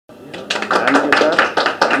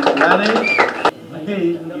కానీ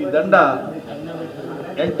ఈ దండ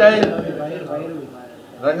ఎంటైర్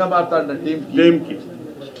రంగమార్తాండ టీమ్కి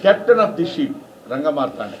captain of the ship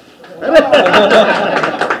Rangamarthanda.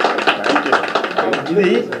 ఇది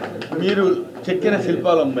మీరు చెక్కిన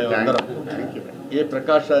శిల్పాలు మేము అందరం. ఏ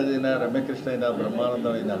ప్రకాష్ రాజ్ అయినా, రమ్యకృష్ణ అయినా,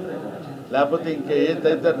 బ్రహ్మానందం అయినా, లేకపోతే ఇంకా ఏ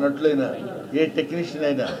తదితర నటులైనా, ఏ టెక్నీషియన్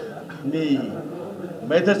అయినా, మీ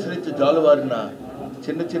మేధస్సు నుంచి జాలువారిన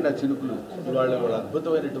చిన్న చిన్న చినుకులు వాళ్ళ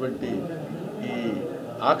అద్భుతమైనటువంటి ఈ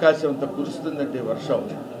ఆకాశం అంతా కురుస్తుందంటే వర్షం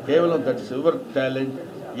కేవలం that is your talent,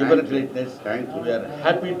 your greatness. We are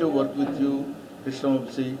happy to work with you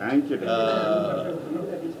Krishna Vamsi.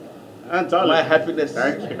 My happiness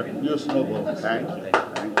news no బౌ.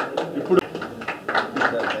 ఇప్పుడు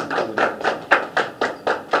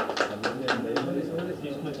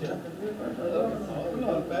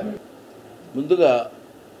ముందుగా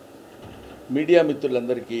మీడియా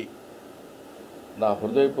మిత్రులందరికీ నా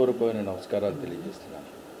హృదయపూర్వకమైన నమస్కారాలు తెలియజేస్తున్నాను.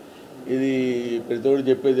 ఇది ప్రతిోడు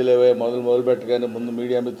చెప్పేది లేవే మొదలు పెట్టగానే ముందు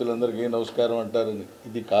మీడియా మిత్రులందరికీ నమస్కారం అంటారని.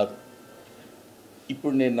 ఇది కాదు.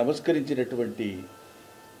 ఇప్పుడు నేను నమస్కరించినటువంటి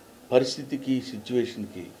పరిస్థితికి,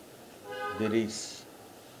 సిచ్యువేషన్కి there is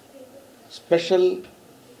special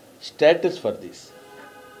status for this.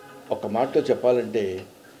 ఒక మాటలో చెప్పాలంటే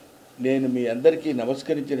నేను మీ అందరికీ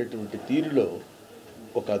నమస్కరించినటువంటి తీరులో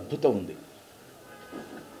ఒక అద్భుతం ఉంది.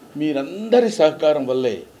 మీరందరి సహకారం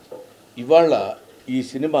వల్లే ఇవాళ ఈ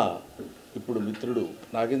సినిమా ఇప్పుడు మిత్రుడు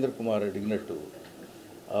నాగేంద్ర కుమార్ అడిగినట్టు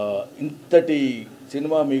ఇంతటి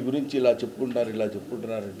సినిమా మీ గురించి ఇలా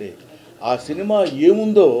చెప్పుకుంటున్నారంటే ఆ సినిమా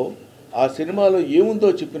ఏముందో, ఆ సినిమాలో ఏముందో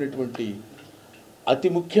చెప్పినటువంటి అతి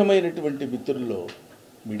ముఖ్యమైనటువంటి మిత్రుల్లో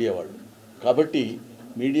మీడియా వాళ్ళు. కాబట్టి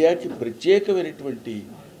మీడియాకి ప్రత్యేకమైనటువంటి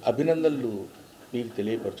అభినందనలు మీకు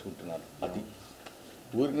తెలియపరచుకుంటున్నాను. అది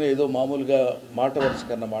ఊరిని ఏదో మామూలుగా మాట వరుస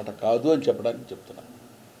కన్న మాట కాదు అని చెప్పడానికి చెప్తున్నాను.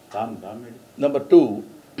 నెంబర్ 2,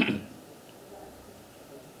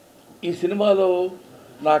 ఈ సినిమాలో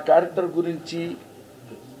నా క్యారెక్టర్ గురించి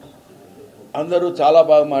అందరూ చాలా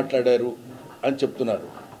బాగా మాట్లాడారు అని చెప్తున్నారు.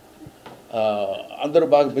 అందరూ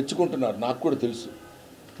బాగా మెచ్చుకుంటున్నారు. నాకు కూడా తెలుసు.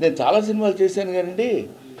 నేను చాలా సినిమాలు చేశాను కానండి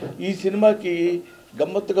ఈ సినిమాకి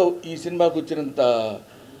గమ్మత్తుగా ఈ సినిమాకి వచ్చినంత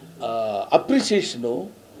అప్రిషియేషన్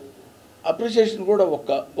కూడా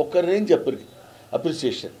ఒక రేంజ్ చెప్పరు.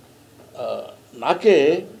 అప్రిషియేషన్ నాకే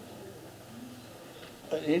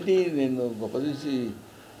ఏంటి నేను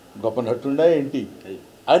గొప్ప నటుండా ఏంటి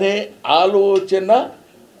అనే ఆలోచన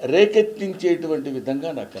రేకెత్తించేటువంటి విధంగా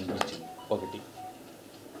నాకు అనిపించింది. ఒకటి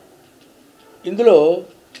ఇందులో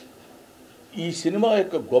ఈ సినిమా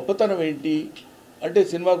యొక్క గొప్పతనం ఏంటి అంటే,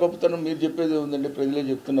 సినిమా గొప్పతనం మీరు చెప్పేది ఉందండి, ప్రజలే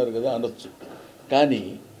చెప్తున్నారు కదా అనొచ్చు. కానీ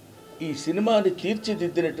ఈ సినిమాని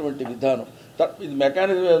తీర్చిదిద్దినటువంటి విధానం, ఇది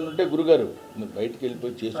మెకానిజం ఏమంటే గురుగారు మీరు బయటికి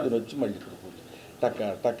వెళ్ళిపోయి చేసుకుని వచ్చి మళ్ళీ ఇక్కడ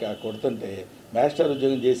టక్క కొడుతుంటే మాస్టర్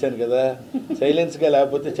ఉద్యోగం చేశాను కదా, సైలెన్స్గా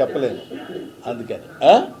లేకపోతే చెప్పలేను. అందుకని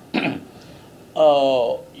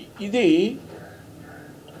ఇది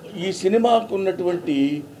ఈ సినిమాకు ఉన్నటువంటి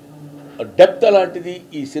డెప్త్ అలాంటిది.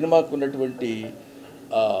 ఈ సినిమాకు ఉన్నటువంటి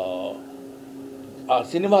ఆ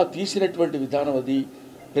సినిమా తీసినటువంటి విధానం అది,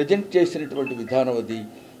 ప్రజెంట్ చేసినటువంటి విధానం అది,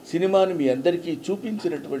 సినిమాని మీ అందరికీ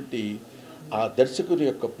చూపించినటువంటి ఆ దర్శకుని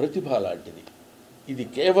యొక్క ప్రతిభ లాంటిది. ఇది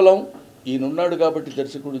కేవలం ఈయనున్నాడు కాబట్టి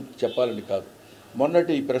దర్శకుడు చెప్పాలని కాదు.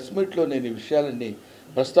 మొన్నటి ఈ ప్రెస్ మీట్లో నేను ఈ విషయాలన్నీ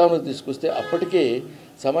ప్రస్తావన తీసుకొస్తే అప్పటికే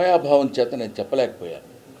సమయాభావం చేత నేను చెప్పలేకపోయాను.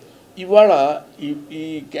 ఇవాళ ఈ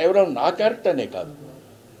కేవలం నా క్యారెక్టర్ అనే కాదు,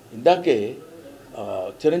 ఇందాకే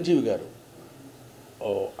చిరంజీవి గారు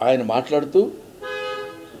ఆయన మాట్లాడుతూ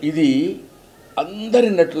ఇది అందరి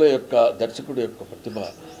నటుల యొక్క దర్శకుడు యొక్క ప్రతిభ,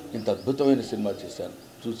 ఇంత అద్భుతమైన సినిమా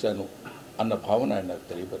చూశాను అన్న భావన ఆయన నాకు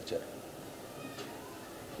తెలియపరిచారు.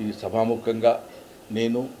 ఇది సభాముఖంగా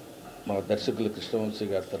నేను మా దర్శకులు కృష్ణవంశీ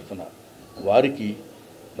గారి తరఫున వారికి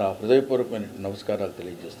నా హృదయపూర్వకమైన నమస్కారాలు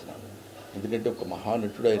తెలియజేస్తున్నాను. ఎందుకంటే ఒక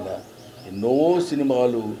మహానటుడు అయిన ఎన్నో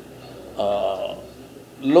సినిమాలు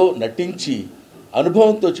లో నటించి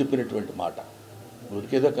అనుభవంతో చెప్పినటువంటి మాట.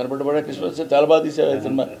 ఊరికేదో కనబడబడే కృష్ణవంశీ చాలా బాగా తీసేవా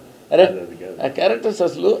సినిమా, అరే ఆ క్యారెక్టర్స్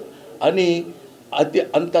అసలు అని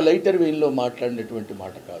అంత లైటర్ వేయిన్లో మాట్లాడినటువంటి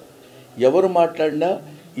మాట కాదు. ఎవరు మాట్లాడినా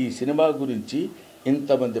ఈ సినిమా గురించి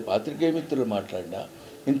ఇంతమంది పాత్రికేయ మిత్రులు మాట్లాడినా,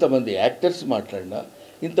 ఇంతమంది యాక్టర్స్ మాట్లాడినా,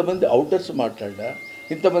 ఇంతమంది అవుటర్స్ మాట్లాడినా,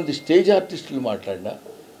 ఇంతమంది స్టేజ్ ఆర్టిస్టులు మాట్లాడినా,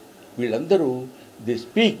 వీళ్ళందరూ they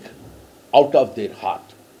speak out of their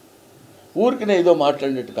heart. ఊరికినే ఏదో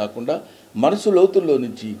మాట్లాడినట్టు కాకుండా మనసు లోతుల్లో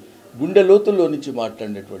నుంచి, గుండె లోతుల్లో నుంచి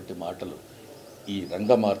మాట్లాడినటువంటి మాటలు ఈ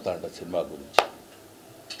రంగమార్తాండ సినిమా గురించి.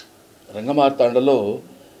 రంగమార్తాండలో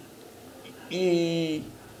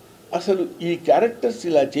అసలు ఈ క్యారెక్టర్స్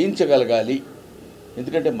ఇలా చేయించగలగాలి.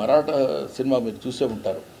 ఎందుకంటే మరాఠా సినిమా మీరు చూసే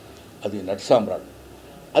ఉంటారు. అది నట సామ్రాట్.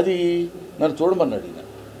 అది నన్ను చూడమన్నాడు ఈయన.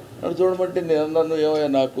 నన్ను చూడమంటే నేను అన్నాను, ఏమయ్యా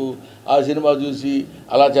నాకు ఆ సినిమా చూసి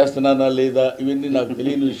అలా చేస్తున్నానా లేదా ఇవన్నీ నాకు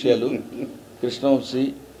తెలియని విషయాలు. కృష్ణవంశీ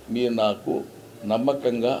మీరు నాకు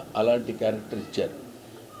నమ్మకంగా అలాంటి క్యారెక్టర్ ఇచ్చారు,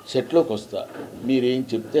 సెట్లోకి వస్తా, మీరేం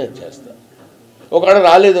చెప్తే అది చేస్తా. ఒకవేళ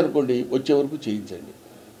రాలేదనుకోండి వచ్చే వరకు చేయించండి,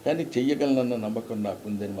 కానీ చెయ్యగలనన్న నమ్మకం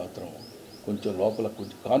నాకుందని మాత్రం కొంచెం లోపల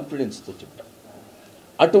కొంచెం కాన్ఫిడెన్స్తో చెప్పాను.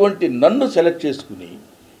 అటువంటి నన్ను సెలెక్ట్ చేసుకుని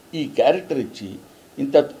ఈ క్యారెక్టర్ ఇచ్చి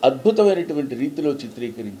ఇంత అద్భుతమైనటువంటి రీతిలో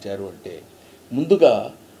చిత్రీకరించారు అంటే, ముందుగా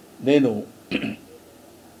నేను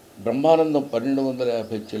బ్రహ్మానందం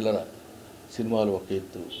 1250 చిల్లర సినిమాలు ఒక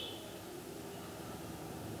ఎత్తు,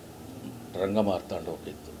 రంగమార్తాండ ఒక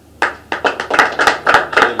ఎత్తు.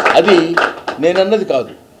 అది నేనన్నది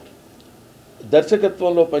కాదు,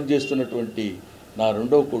 దర్శకత్వంలో పనిచేస్తున్నటువంటి నా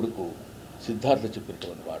రెండవ కొడుకు సిద్ధార్థ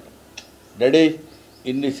చెప్పినటువంటి మాట. డాడీ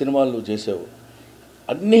ఇన్ని సినిమాలు నువ్వు చేసావు,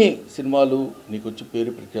 అన్ని సినిమాలు నీకు వచ్చి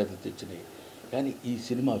పేరు ప్రఖ్యాతి తెచ్చినాయి, కానీ ఈ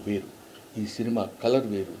సినిమా వేరు, ఈ సినిమా కలర్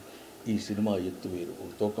వేరు, ఈ సినిమా ఎత్తు వేరు,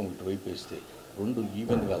 ఒక తూకం ఇటువైపు వేస్తే రెండు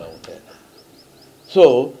ఈవెన్గా అలా ఉంటాయి. సో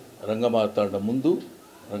రంగమార్తాండ ముందు,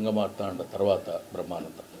 రంగమార్తాండ తర్వాత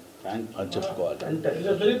బ్రహ్మానందం అని చెప్పుకోవాలి.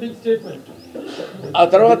 ఆ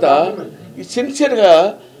తర్వాత ఈ సిన్సియర్గా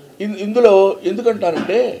ఇందులో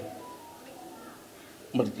ఎందుకంటారంటే,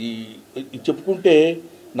 మరి ఈ చెప్పుకుంటే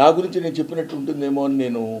నా గురించి నేను చెప్పినట్టు ఉంటుందేమో అని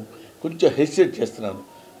నేను కొంచెం హెసిటేట్ చేస్తున్నాను.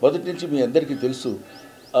 మొదటి నుంచి మీ అందరికీ తెలుసు,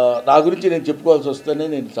 నా గురించి నేను చెప్పుకోవాల్సి వస్తేనే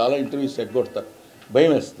నేను చాలా ఇంటర్వ్యూస్ ఎగ్గొడతాను,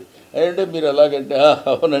 భయం వేస్తుంది. అంటే మీరు ఎలాగంటే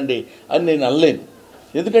అవునండి అని నేను అనలేను.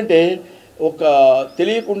 ఎందుకంటే ఒక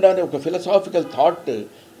తెలియకుండానే ఒక ఫిలసాఫికల్ థాట్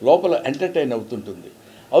లోపల ఎంటర్టైన్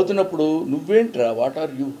అవుతున్నప్పుడు నువ్వేంట్రా, వాట్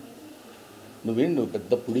ఆర్ యూ, నువ్వు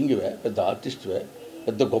పెద్ద పుడింగివే, పెద్ద ఆర్టిస్ట్వే,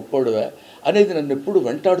 పెద్ద గొప్పోడువే అనేది నన్ను ఎప్పుడు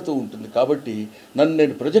వెంటాడుతూ ఉంటుంది. కాబట్టి నన్ను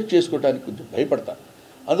నేను ప్రొజెక్ట్ చేసుకోవడానికి కొంచెం భయపడతాను.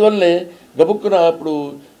 అందువల్లనే గబుక్కున అప్పుడు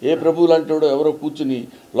ఏ ప్రభువు లాంటి ఎవరో కూర్చుని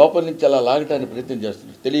లోపల నుంచి అలా లాగటానికి ప్రయత్నం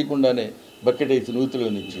చేస్తాడు, తెలియకుండానే బకెట్ వేసి నూతుల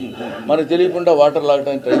నుంచి మనకు తెలియకుండా వాటర్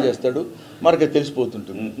లాగడానికి ట్రై చేస్తాడు, మనకు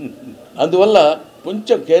తెలిసిపోతుంటుంది. అందువల్ల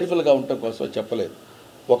కొంచెం కేర్ఫుల్గా ఉండటం కోసం చెప్పలేదు.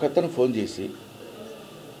 ఒకతను ఫోన్ చేసి,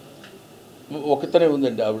 ఒకతనే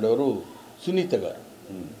ఉందండి ఆవిడెవరు, సునీత గారు,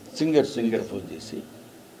 సింగర్ ఫోన్ చేసి,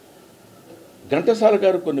 ఘంటసాల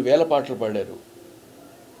గారు కొన్ని వేల పాటలు పాడారు,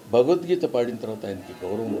 భగవద్గీత పాడిన తర్వాత ఆయనకి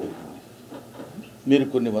గౌరవం పెరిగింది, మీరు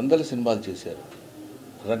కొన్ని వందల సినిమాలు చేశారు,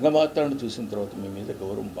 రంగమార్తాండ చూసిన తర్వాత మీ మీద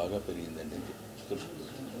గౌరవం బాగా పెరిగిందండి అని చెప్పి.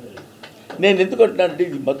 నేను ఎందుకంటున్నానంటే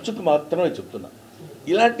ఇది మచ్చుకు మాత్రమే చెప్తున్నా.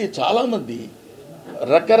 ఇలాంటి చాలామంది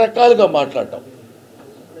రకరకాలుగా మాట్లాడటం,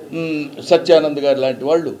 సత్యానంద్ గారు లాంటి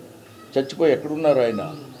వాళ్ళు చచ్చిపోయి ఎక్కడున్నారు ఆయన,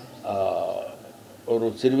 ఎవరు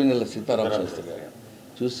సిరివెన్నెల సీతారామశాస్త్రి గారు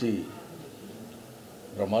చూసి,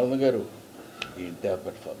 బ్రహ్మానందం గారు ఏంటి ఆ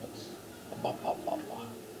పెర్ఫార్మెన్స్, అబ్బా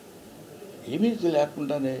ఏమీ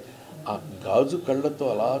లేకుండానే ఆ గాజు కళ్ళతో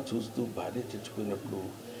అలా చూస్తూ భార్య చచ్చిపోయినప్పుడు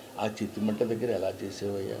ఆ చిత్తిమంట దగ్గర ఎలా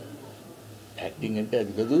చేసేవయ్యా, యాక్టింగ్ అంటే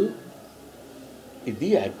అది కాదు, ఇది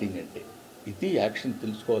యాక్టింగ్ అంటే, ఇది యాక్షన్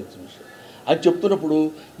తెలుసుకోవాల్సిన విషయం అని చెప్తున్నప్పుడు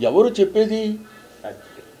ఎవరు చెప్పేది,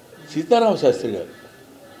 సీతారామశాస్త్రి గారు.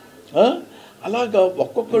 అలాగా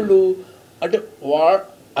ఒక్కొక్కళ్ళు అంటే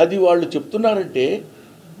అది వాళ్ళు చెప్తున్నారంటే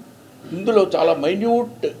ఇందులో చాలా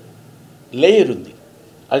మైన్యూట్ లేయర్ ఉంది.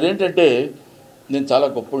 అదేంటంటే నేను చాలా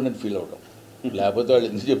గొప్పని ఫీల్ అవడం, లేకపోతే వాళ్ళు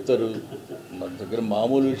ఎందుకు చెప్తారు, మన దగ్గర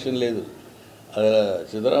మామూలు విషయం లేదు.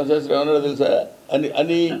 సీతారామశాస్త్రి ఏమన్నాడో తెలుసా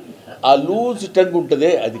అని ఆ లూజ్ టంగ్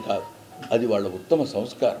ఉంటుందే, అది కాదు, అది వాళ్ళ ఉత్తమ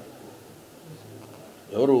సంస్కారం.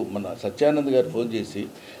 ఎవరు మన సత్యానంద్ గారు ఫోన్ చేసి,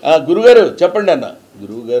 గురుగారు చెప్పండి అన్న.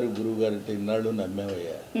 గురువుగారు అంటే ఇన్నాళ్ళు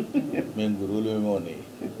నమ్మేమయ్యా, మేము గురువులేమో అని.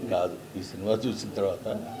 కాదు, ఈ సినిమా చూసిన తర్వాత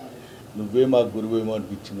నువ్వే మా గురువేమో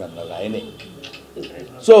అనిపించింది అన్నాడు ఆయనే.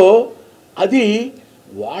 సో అది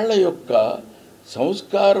వాళ్ళ యొక్క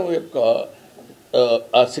సంస్కారం యొక్క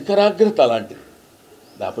ఆ శిఖరాగ్రత అలాంటిది.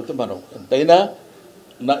 లేకపోతే మనం ఎంతైనా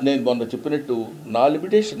నేను మొన్న చెప్పినట్టు నా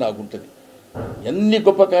లిమిటేషన్ నాకు ఉంటుంది. ఎన్ని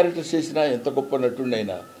గొప్ప క్యారెక్టర్స్ చేసినా, ఎంత గొప్ప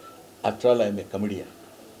నటుడినైనా, after all I'm a comedian.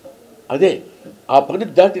 అదే ఆ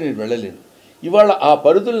పరిధి దాటి నేను వెళ్ళలేను. ఇవాళ ఆ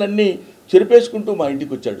పరిధులన్నీ చెరిపేసుకుంటూ మా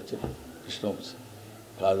ఇంటికి వచ్చాడు కృష్ణవంశీ.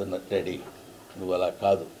 కాదన్న డాడీ, నువ్వు అలా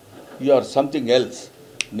కాదు, యు ఆర్ సంథింగ్ ఎల్స్,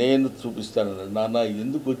 నేను చూపిస్తాను. నాన్న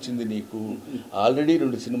ఎందుకు వచ్చింది నీకు, ఆల్రెడీ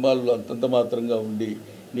 2 సినిమాల్లో అంతంత మాత్రంగా ఉండి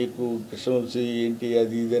నీకు కృష్ణవంశీ ఏంటి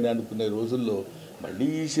అది ఇదని అనుకునే రోజుల్లో మళ్ళీ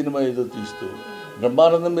ఈ సినిమా ఏదో తీస్తూ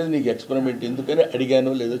బ్రహ్మానందం మీద నీకు ఎక్స్పెరిమెంట్ ఎందుకని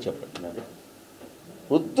అడిగానో లేదో చెప్పంటున్నాడు.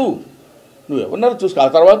 వద్దు, నువ్వు ఎవరన్నారు చూసుకో, ఆ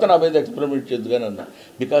తర్వాత నా మీద ఎక్స్పెరిమెంట్ చేద్దుగాని అన్నా.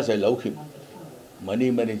 Because I love him.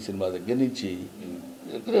 Money cinema దగ్గర నుంచి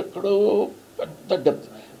ఎక్కడో పెద్ద డెప్త్.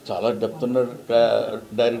 చాలా డెప్త్ ఉన్న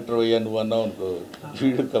డైరెక్టర్ అయ్యా నువ్వు అన్నావు అనుకో,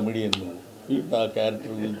 వీడు కమెడియన్, నువ్వు వీడు నా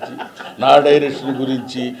క్యారెక్టర్ గురించి, నా డైరెక్షన్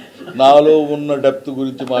గురించి, నాలో ఉన్న డెప్త్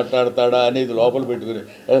గురించి మాట్లాడతాడా అనేది లోపల పెట్టుకుని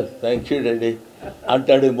థ్యాంక్ యూ డాడీ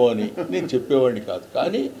అంటాడేమో అని నేను చెప్పేవాడిని కాదు.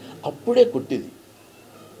 కానీ అప్పుడే కొట్టేది.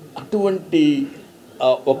 అటువంటి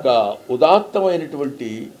ఒక ఉదాత్తమైనటువంటి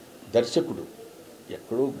దర్శకుడు,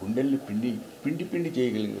 ఎక్కడో గుండెల్ని పిండి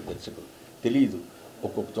చేయగలిగిన దర్శకుడు తెలియదు.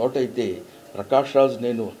 ఒక్కొక్క చోట అయితే ప్రకాష్ రాజ్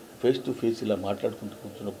నేను ఫేస్ టు ఫేస్ ఇలా మాట్లాడుకుంటూ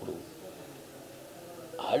కూర్చున్నప్పుడు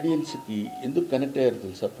ఆడియన్స్కి ఎందుకు కనెక్ట్ అయ్యారు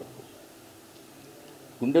తెలుసా? ప్రభు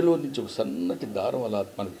గుండెలో నుంచి ఒక సన్నటి దారం అలా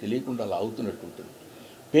మనకు తెలియకుండా అలా అవుతున్నట్టు ఉంటుంది,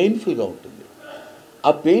 పెయిన్ఫుల్గా ఉంటుంది.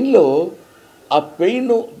 ఆ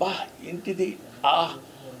పెయిన్ బా ఏంటిది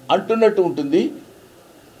అంటున్నట్టు ఉంటుంది,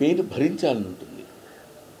 పెయిన్ భరించాలని ఉంటుంది,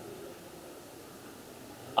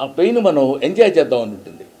 ఆ పెయిన్ మనం ఎంజాయ్ చేద్దామని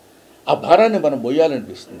ఉంటుంది, ఆ భారాన్ని మనం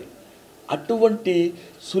మోయాలనిపిస్తుంది. అటువంటి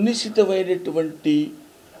సునిశ్చితమైనటువంటి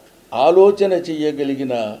ఆలోచన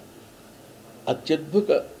చేయగలిగిన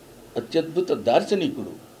అత్యద్భుత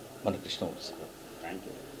దార్శనికుడు మన కృష్ణవంశీ.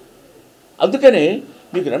 అందుకనే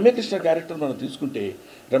మీకు రమ్యకృష్ణ క్యారెక్టర్ మనం తీసుకుంటే,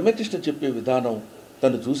 రమ్యకృష్ణ చెప్పే విధానం,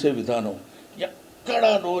 తను చూసే విధానం,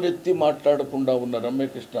 ఎక్కడా నోరెత్తి మాట్లాడకుండా ఉన్న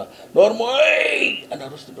రమ్యకృష్ణ నోర్మోయ్ అని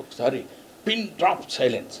అరుస్తుంటే ఒకసారి పిన్ డ్రాప్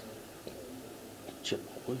సైలెన్స్.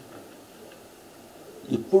 చెప్పు,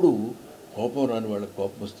 ఎప్పుడు కోపం రాని వాళ్ళకి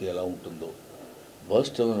కోపం వస్తే ఎలా ఉంటుందో,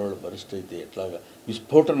 బర్స్ట్ అయిన వాళ్ళు బర్స్ట్ అయితే ఎట్లాగా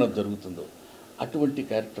విస్ఫోటన జరుగుతుందో అటువంటి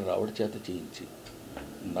క్యారెక్టర్ ఆవిడ చేత చేయించి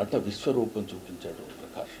నట విశ్వరూపం చూపించాడు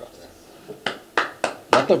ప్రకాష్ రాజ్.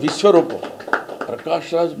 నట విశ్వరూపం ప్రకాష్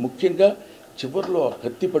రాజ్. ముఖ్యంగా చివరిలో ఆ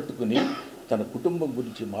కత్తి పట్టుకుని తన కుటుంబం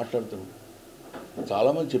గురించి మాట్లాడుతాడు.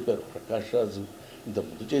 చాలామంది చెప్పారు ప్రకాష్ రాజు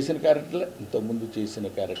ఇంతకుముందు చేసిన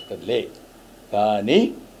క్యారెక్టర్లే, కానీ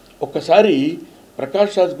ఒక్కసారి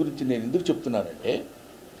ప్రకాష్ రాజ్ గురించి నేను ఎందుకు చెప్తున్నానంటే,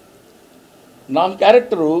 నా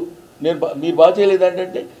క్యారెక్టరు మీరు బాగా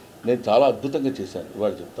చేయలేదంటే నేను చాలా అద్భుతంగా చేశాను.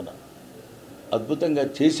 ఇవాళ చెప్తున్నాను, అద్భుతంగా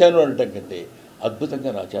చేశాను అనటం కంటే అద్భుతంగా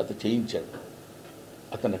నా చేత చేయించాడు.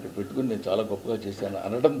 అతను అక్కడ పెట్టుకుని నేను చాలా గొప్పగా చేశాను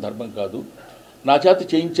అనడం ధర్మం కాదు, నా చేత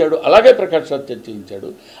చేయించాడు. అలాగే ప్రకాష్ రాజ్ చేత చేయించాడు,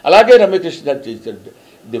 అలాగే రమ్యకృష్ణ చేత చేయించాడు.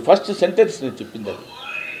 ది ఫస్ట్ సెంటెన్స్ నేను చెప్పింది అది.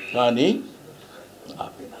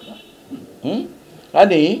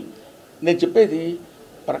 కానీ నేను చెప్పేది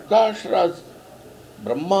ప్రకాష్ రాజ్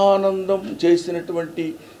బ్రహ్మానందం చేసినటువంటి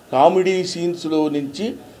కామెడీ సీన్స్లో నుంచి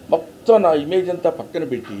మొత్తం నా ఇమేజ్ అంతా పక్కన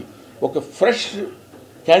పెట్టి ఒక ఫ్రెష్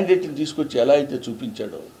క్యాండిడేట్ని తీసుకొచ్చి ఎలా అయితే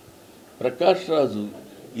చూపించాడో, ప్రకాష్ రాజు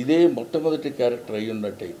ఇదే మొట్టమొదటి క్యారెక్టర్ అయి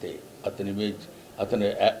ఉన్నట్టయితే అతని ఇమేజ్, అతని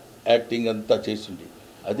యాక్టింగ్ అంతా చేసింది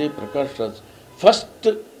అదే ప్రకాష్ రాజ్ ఫస్ట్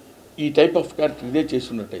ఈ టైప్ ఆఫ్ క్యారెక్టర్ ఇదే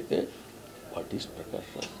చేస్తున్నట్టయితే వాట్ ఈస్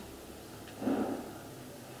ప్రకాష్ రాజ్?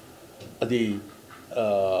 అది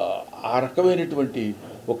ఆ రకమైనటువంటి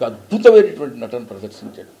ఒక అద్భుతమైనటువంటి నటన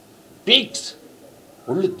ప్రదర్శించాడు. పీక్స్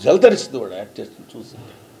ఒళ్ళు జలధరిస్తుంది వాడు యాక్ట్ చేస్తుంది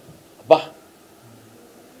చూస్తుంటే, అబ్బా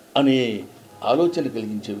అనే ఆలోచన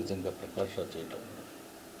కలిగించే విధంగా ప్రకాష్ రాజ్ చేయటం.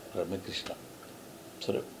 రమ్యకృష్ణ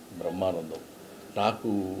సరే, బ్రహ్మానందం. నాకు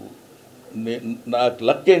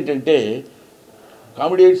లక్ ఏంటంటే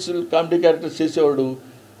కామెడీ క్యారెక్టర్స్ చేసేవాడు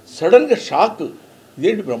సడన్గా షాక్,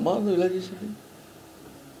 ఇదేంటి బ్రహ్మానందం ఇలా చేశాడు.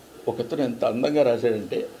 ఒకతను ఎంత అందంగా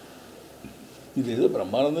రాశాడంటే, ఇదేదో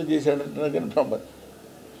బ్రహ్మానందం చేశాడంటున్నా కానీ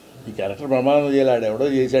ఈ క్యారెక్టర్ బ్రహ్మానందం చేయాలి, ఎవడో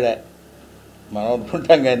చేశాడా మనం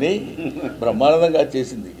అనుకుంటాం, కానీ బ్రహ్మానందంగా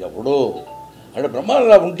చేసింది ఎవడో, అంటే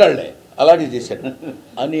బ్రహ్మానందంగా ఉంటాడులే అలాగే చేశాడు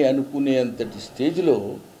అని అనుకునేంతటి స్టేజ్లో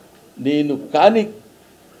నేను, కానీ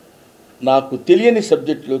నాకు తెలియని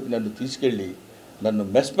సబ్జెక్టులోకి నన్ను తీసుకెళ్ళి నన్ను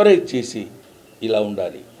మెస్పరైజ్ చేసి ఇలా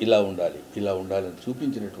ఉండాలి అని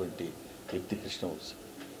చూపించినటువంటి వ్యక్తి కృష్ణవంశీ.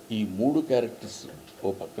 ఈ 3 క్యారెక్టర్స్ ఓ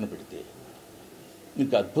పక్కన పెడితే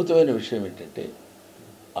ఇంకా అద్భుతమైన విషయం ఏంటంటే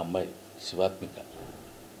అమ్మాయి శివాత్మిక.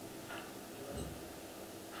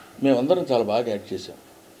 మేమందరం చాలా బాగా యాక్ట్ చేసాం,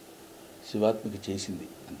 శివాత్మిక చేసింది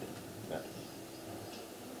అంతే.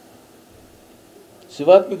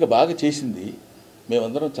 శివాత్మిక బాగా చేసింది,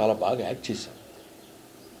 మేమందరం చాలా బాగా యాక్ట్ చేసాం.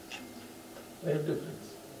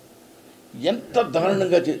 ఎంత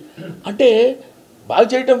దారుణంగా అంటే బాగా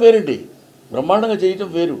చేయటం వేరండి, బ్రహ్మాండంగా చేయటం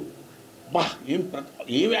వేరు. బా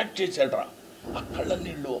ఏం యాక్ట్ చేశాడరా, ఆ కళ్ళ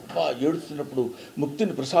నీళ్ళు అబ్బా ఏడుస్తున్నప్పుడు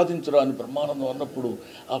ముక్తిని ప్రసాదించరా అని బ్రహ్మానందం అన్నప్పుడు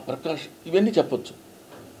ఆ ప్రకాష్, ఇవన్నీ చెప్పొచ్చు.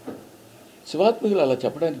 శివాత్మికలు అలా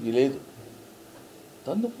చెప్పడానికి లేదు.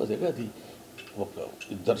 తను పదేగా అది ఒక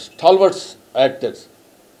ఇద్దరు స్టాల్వర్డ్స్ యాక్టర్స్,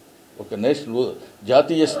 ఒక నేషనల్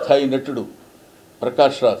జాతీయ స్థాయి నటుడు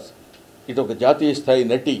ప్రకాష్ రాజ్, ఇటు ఒక జాతీయ స్థాయి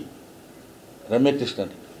నటి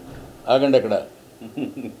రమ్యకృష్ణని. ఆగండి అక్కడ,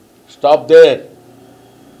 stop there,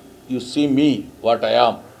 you see me what I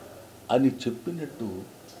am అని చెప్పినట్టు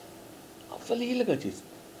అవలీలగా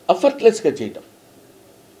చేసింది, అఫర్ట్లెస్గా చేయటం.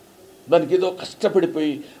 దానికి ఏదో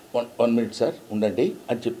కష్టపడిపోయి 1 minute సార్ ఉండండి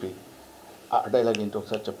అని చెప్పి ఆ డైలాగ్ ఏంటో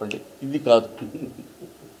ఒకసారి చెప్పండి, ఇది కాదు.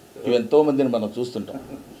 ఇవి ఎంతోమందిని మనం చూస్తుంటాం.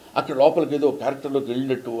 అక్కడ లోపలికి ఏదో క్యారెక్టర్లోకి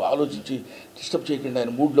వెళ్ళినట్టు ఆలోచించి డిస్టర్బ్ చేయకుండా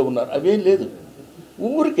ఆయన మూడ్లో ఉన్నారు, అవేం లేదు.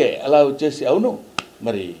 ఊరికే అలా వచ్చేసి, అవును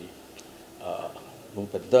మరి నువ్వు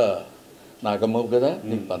పెద్ద నాగమ్మవు కదా,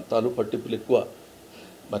 నీకు పంతాలు పట్టింపులు ఎక్కువ,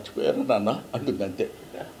 మర్చిపోయారు నాన్న అంటుంది అంతే.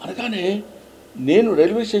 అనగానే నేను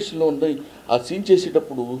రైల్వే స్టేషన్లో ఉన్న ఆ సీన్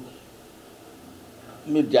చేసేటప్పుడు,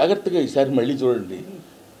 మీరు జాగ్రత్తగా ఈసారి మళ్ళీ చూడండి,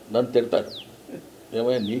 నన్ను తిడతాడు,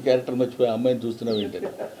 ఏమైనా నీ క్యారెక్టర్ మర్చిపోయి అమ్మాయిని చూస్తున్నావు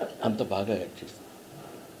ఏంటని. అంత బాగా యాక్ట్ చేస్తుంది.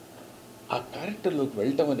 ఆ క్యారెక్టర్లోకి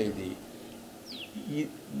వెళ్ళటం అనేది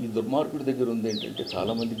ఈ దుర్మార్గుడి దగ్గర ఉంది. ఏంటంటే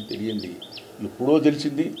చాలామందికి తెలియంది, ఎప్పుడో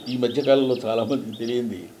తెలిసింది, ఈ మధ్యకాలంలో చాలామందికి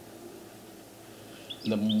తెలియంది.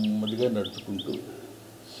 నెమ్మదిగా నడుచుకుంటూ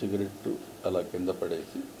సిగరెట్టు అలా కింద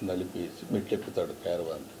పడేసి నలిపేసి మెట్లెక్కుతాడు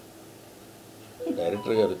క్యారవాన్.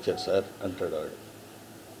 డైరెక్టర్ గారు వచ్చారు సార్ అంటాడు వాడు.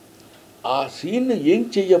 ఆ సీన్ ఏం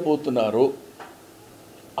చెయ్యబోతున్నారో,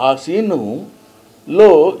 ఆ సీన్లో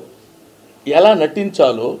ఎలా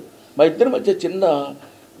నటించాలో మా ఇద్దరి మధ్య చిన్న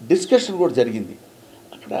డిస్కషన్ కూడా జరిగింది.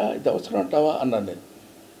 అక్కడ ఇది అవసరం అంటావా అన్నాను నేను.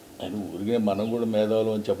 ఆయన ఊరికే మనం కూడా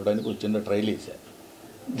మేధావులు అని చెప్పడానికి ఒక చిన్న ట్రైల్ వేశాను.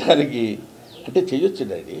 దానికి అంటే చెయ్యొచ్చు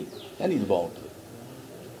డాడీ, కానీ ఇది బాగుంటుంది.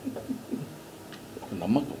 ఒక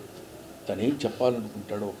నమ్మకం, తను ఏం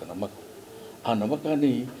చెప్పాలనుకుంటాడో ఒక నమ్మకం, ఆ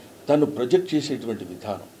నమ్మకాన్ని తను ప్రొజెక్ట్ చేసేటువంటి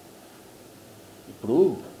విధానం. ఇప్పుడు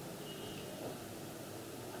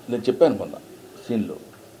నేను చెప్పాను మొన్న సీన్లో,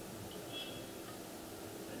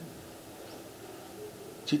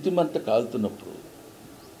 చితిమంట కాలుతున్నప్పుడు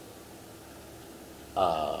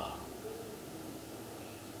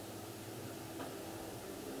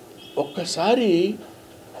ఒక్కసారి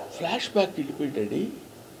ఫ్లాష్ బ్యాక్ వెళ్ళిపోయాడు.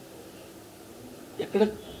 ఎక్కడ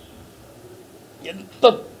ఎంత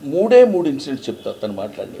 3 ఇన్సిడెంట్స్ చెప్తా తను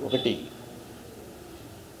మాట్లాడి. ఒకటి,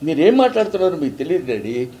 మీరేం మాట్లాడుతున్నారో మీకు తెలియదు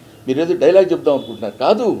డాడీ, మీరు ఏదో డైలాగ్ చెప్దాం అనుకుంటున్నారు,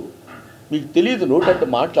 కాదు మీకు తెలియదు, నోటంటే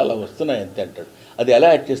మాటలు అలా వస్తున్నాయి అంతే అంటాడు. అది ఎలా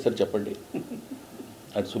యాక్ట్ చేస్తారు చెప్పండి,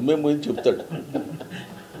 అది సుమ్మే పోయింది చెప్తాడు.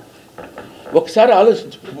 ఒకసారి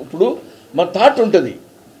ఆలోచించు. ఇప్పుడు మన థాట్ ఉంటుంది,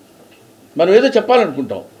 మనం ఏదో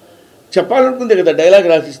చెప్పాలనుకుందే కదా డైలాగ్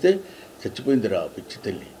రాసిస్తే, చచ్చిపోయిందిరా పిచ్చి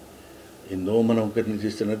తల్లి, ఎన్నో మనం ఒకరిని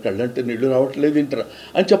చేస్తున్నారు, కళ్ళంటే నీళ్ళు రావట్లేదు ఇంటరా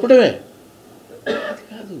అని చెప్పడమే. అది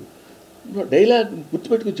కాదు, డైలాగ్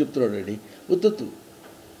గుర్తుపెట్టుకుని చెప్తున్నాడు అండి. వద్దొద్దు,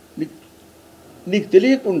 నీకు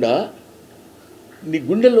తెలియకుండా నీ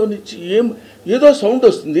గుండెల్లో నుంచి ఏదో సౌండ్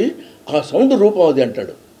వస్తుంది, ఆ సౌండ్ రూపం అది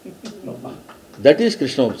అంటాడు. That is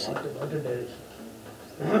Krishna Vamsi.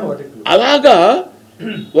 అలాగా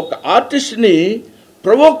ఒక ఆర్టిస్ట్ని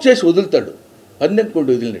ప్రొవోక్ చేసి వదులుతాడు, పందెం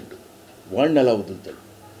కోడి వదిలినట్టు. వాడిని అలా వదులుతాడు,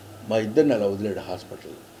 మా ఇద్దరిని అలా వదిలాడు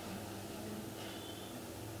హాస్పిటల్లో.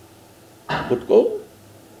 కొట్టుకో,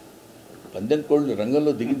 పందెం కోళ్ళు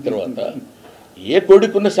రంగంలో దిగిన తర్వాత ఏ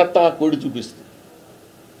కోడికున్న సత్తా ఆ కోడి చూపిస్తుంది.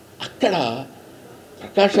 అక్కడ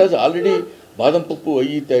ప్రకాష్ రాజ్ ఆల్రెడీ బాదం పప్పు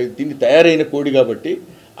అయ్యి తిని తయారైన కోడి కాబట్టి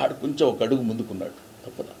ఆడు కొంచెం ఒక అడుగు ముందుకున్నాడు,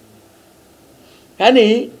 తప్పదా. కానీ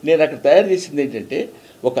నేను అక్కడ తయారు చేసింది ఏంటంటే,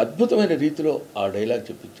 ఒక అద్భుతమైన రీతిలో ఆ డైలాగ్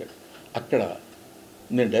చెప్పించాడు. అక్కడ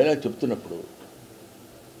నేను డైలాగ్ చెప్తున్నప్పుడు,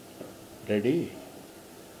 రెడీ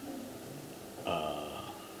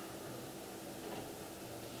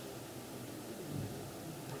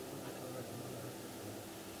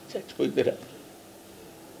చచ్చిపోయిందిరా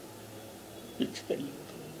పిచ్చి తల్లి,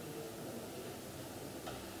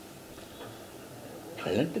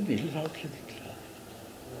 కళ్ళంటే నీళ్ళు రావట్లేదు ఇట్లా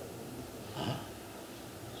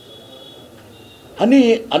అని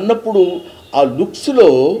అన్నప్పుడు, ఆ లుక్స్లో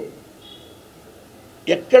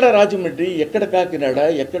ఎక్కడ రాజమండ్రి, ఎక్కడ కాకినాడ,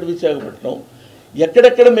 ఎక్కడ విశాఖపట్నం,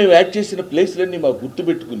 ఎక్కడెక్కడ మేము యాక్ట్ చేసిన ప్లేస్లన్నీ మాకు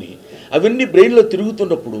గుర్తుపెట్టుకుని అవన్నీ బ్రెయిన్లో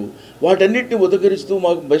తిరుగుతున్నప్పుడు వాటన్నిటిని ఉదకరిస్తూ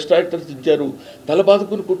మాకు బెస్ట్ యాక్టర్స్ ఇచ్చారు, తల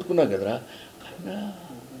బాదుకుని కొట్టుకున్నాం కదరా. అయినా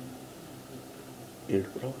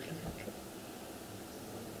ఏడుపు రావట్లేదు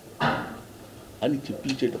అని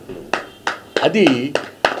చెప్పించేటప్పుడు, అది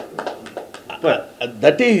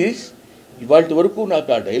దట్ ఈస్ ఇవాళ వరకు నాకు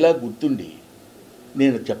ఆ డైలాగ్ గుర్తుండి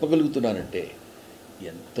నేను చెప్పగలుగుతున్నానంటే,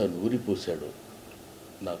 ఎంత నూరిపోసాడో.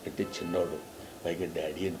 నాకంటే చిన్నవాడు, పైగా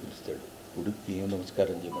డాడీ అని పిలుస్తాడు, కొడుక్కి ఏం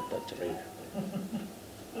నమస్కారం చేయమంటారు చెప్పండి.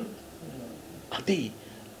 అది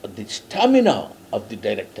the stamina of the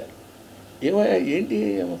director. ఏమయ్యా ఏంటి,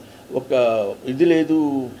 ఒక ఇది లేదు,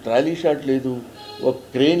 ట్రాలీ షాట్ లేదు, ఒక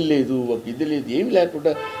క్రెయిన్ లేదు, ఒక ఇది లేదు, ఏమి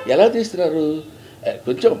లేకుండా ఎలా తీస్తున్నారు.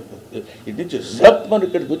 కొంచెం ఇటు నుంచి సప్ మనం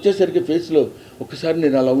ఇక్కడికి వచ్చేసరికి ఫేస్లో ఒకసారి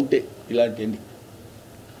నేను అలా ఉంటే ఇలాంటివన్నీ,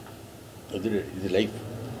 ఇది లైఫ్.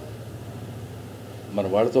 మన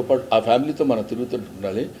వాళ్ళతో పాటు ఆ ఫ్యామిలీతో మనం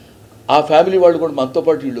తిరుగుతుండాలి. ఆ ఫ్యామిలీ వాళ్ళు కూడా మనతో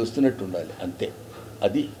పాటు వీళ్ళు వస్తున్నట్టు ఉండాలి, అంతే.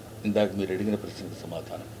 అది ఇందాక మీరు అడిగిన ప్రశ్నకు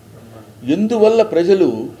సమాధానం. ఎందువల్ల ప్రజలు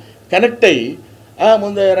కనెక్ట్ అయ్యి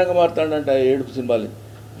ముందే రంగమార్తాండ అంటే ఏడుపు సినిమాలు,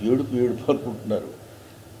 ఏడుపు ఏడుపు అనుకుంటున్నారు.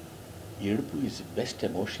 ఏడుపు ఈజ్ బెస్ట్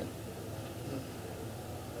ఎమోషన్.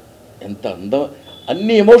 ఎంత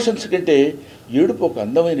అన్ని ఎమోషన్స్ కంటే ఏడుపు ఒక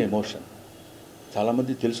అందమైన ఎమోషన్.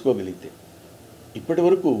 చాలామంది తెలుసుకోగలిగితే. ఇప్పటి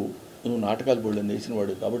వరకు నువ్వు నాటకాలు బోళ్ళని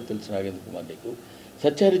వేసినవాడు కాబట్టి తెలుసు నాగేంద్ర కుమార్ నీకు.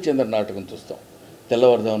 సత్యహరిచంద్ర నాటకం చూస్తాం,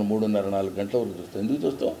 తెల్లవారుదామున 3:30-4 గంటల వరకు చూస్తాం. ఎందుకు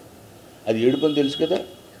చూస్తాం? అది ఏడుపని తెలుసు కదా,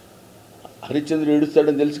 హరిశ్చంద్రుడు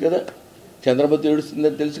ఏడుస్తాడని తెలుసు కదా, చంద్రమతి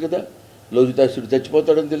ఏడుస్తుందని తెలుసు కదా, లోహితాసుడు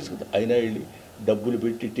చచ్చిపోతాడని తెలుసు కదా. అయినా వెళ్ళి డబ్బులు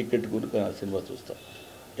పెట్టి టికెట్ కొనుక్కొని ఆ సినిమా చూస్తాం.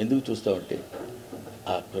 ఎందుకు చూస్తామంటే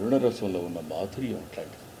ఆ కరుణ రసంలో ఉన్న మాధుర్యం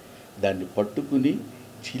అట్లాంటిది. దాన్ని పట్టుకుని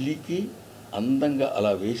చిలికి అందంగా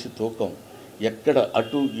అలా వేసి తూకం ఎక్కడ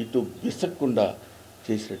అటు ఇటు విసక్కుండా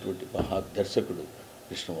చేసినటువంటి మహాదర్శకుడు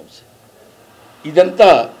కృష్ణవంశీ. ఇదంతా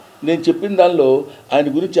నేను చెప్పిన దానిలో ఆయన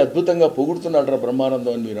గురించి అద్భుతంగా పొగుడుతున్నాడు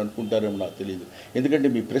బ్రహ్మానందం అని మీరు అనుకుంటారేమో, నాకు తెలియదు. ఎందుకంటే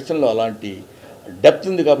మీ ప్రశ్నలో అలాంటి డెప్త్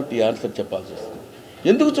ఉంది కాబట్టి ఆన్సర్ చెప్పాల్సి వస్తుంది.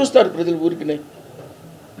 ఎందుకు చూస్తారు ప్రజలు ఊరికినే?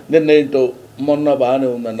 నిన్నేంటో మొన్న బాగానే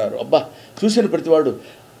ఉందన్నారు. అబ్బా, చూసిన ప్రతివాడు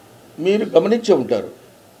మీరు గమనించే ఉంటారు,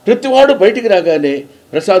 ప్రతివాడు బయటికి రాగానే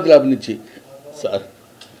ప్రసాద్ ల్యాబ్ నుంచి సార్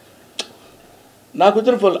నాకు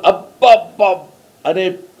వచ్చిన ఫోన్ అబ్బా అబ్బా అనే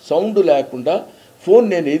సౌండ్ లేకుండా ఫోన్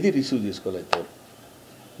నేను ఏది రిసీవ్ చేసుకోలేదు.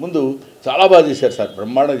 ముందు చాలా బాగా చేశారు సార్,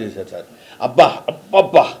 బ్రహ్మాండం చేశారు సార్, అబ్బా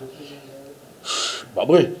అబ్బబ్బా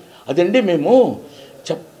బాబోయ్ అదండి మేము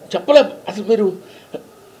చెప్పలే అసలు మీరు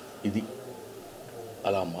ఇది.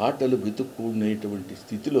 అలా మాటలు వెతుక్కునేటువంటి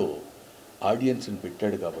స్థితిలో ఆడియన్స్ని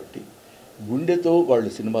పెట్టాడు కాబట్టి గుండెతో వాళ్ళు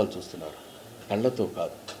సినిమాలు చూస్తున్నారు, కళ్ళతో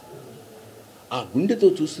కాదు. ఆ గుండెతో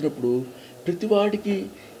చూస్తున్నప్పుడు ప్రతివాడికి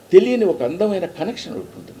తెలియని ఒక అందమైన కనెక్షన్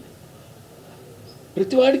ఉంటుంది.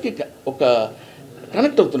 ప్రతివాడికి ఒక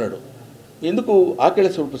కనెక్ట్ అవుతున్నాడు. ఎందుకు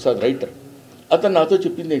ఆకేళేశ్వర ప్రసాద్ రైటర్ అతను నాతో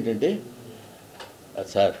చెప్పింది ఏంటంటే,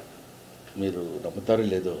 సార్ మీరు నమ్ముతారో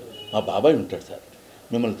లేదో మా బాబాయ్ ఉంటాడు సార్,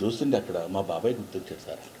 మిమ్మల్ని చూస్తుంటే అక్కడ మా బాబాయ్ గుర్తొచ్చాడు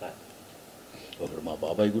సార్. అక్కడ ఒకడు మా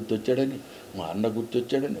బాబాయ్ గుర్తొచ్చాడని, మా అన్న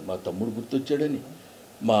గుర్తొచ్చాడని, మా తమ్ముడు గుర్తొచ్చాడని,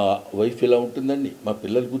 మా వైఫ్ ఇలా ఉంటుందండి, మా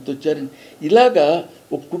పిల్లలు గుర్తొచ్చారని, ఇలాగా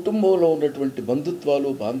ఒక కుటుంబంలో ఉన్నటువంటి బంధుత్వాలు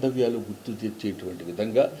బాంధవ్యాలు గుర్తు తెచ్చేటువంటి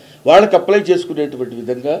విధంగా, వాళ్ళకి అప్లై చేసుకునేటువంటి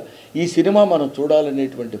విధంగా ఈ సినిమా మనం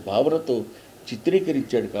చూడాలనేటువంటి భావనతో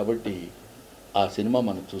చిత్రీకరించాడు. కాబట్టి ఆ సినిమా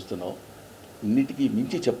మనం చూస్తున్నాం. ఇన్నిటికీ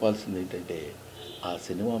మించి చెప్పాల్సింది ఏంటంటే ఆ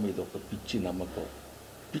సినిమా మీద ఒక పిచ్చి నమ్మకం.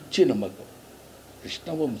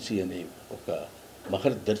 కృష్ణవంశీ అనే ఒక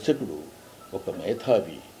మహర్దర్శకుడు, ఒక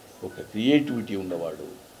మేధావి, ఒక క్రియేటివిటీ ఉన్నవాడు.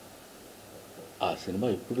 ఆ సినిమా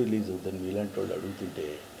ఎప్పుడు రిలీజ్ అవుతుందని మీలాంటి వాళ్ళు అడుగుతుంటే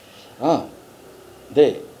అదే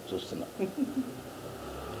చూస్తున్నా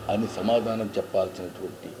అని సమాధానం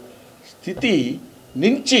చెప్పాల్సినటువంటి స్థితి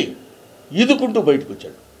నుంచి ఈదుకుంటూ బయటకు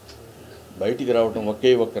వచ్చాడు. బయటికి రావడం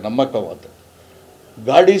ఒకే ఒక్క నమ్మకం. అతను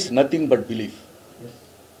God is nothing but belief.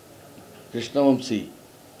 Krishna Vamsi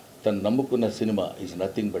తను నమ్ముకున్న cinema is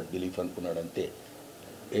nothing but belief అనుకున్నాడు. అంతే,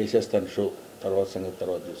 వేసేస్తాను షో, తర్వాత సంగతి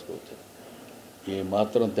తర్వాత చూసుకోవచ్చు. ఏ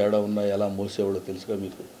మాత్రం తేడా ఉన్నా ఎలా మోసేవాడో తెలుసుగా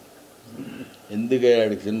మీకు. ఎందుకే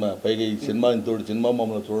ఆడికి సినిమా, పైగా ఈ సినిమా ఇంతోడు సినిమా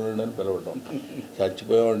మమ్మల్ని చూడండి అని పిలవడం.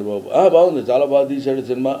 చచ్చిపోయేవాడి బాబు, బాగుంది చాలా బాగా తీశాడు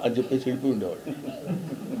సినిమా అని చెప్పేసి వెళ్ళిపోయి ఉండేవాడు.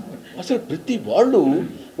 అసలు ప్రతి వాళ్ళు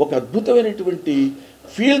ఒక అద్భుతమైనటువంటి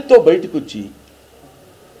ఫీల్తో బయటకు వచ్చి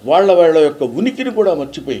వాళ్ళ యొక్క ఉనికిని కూడా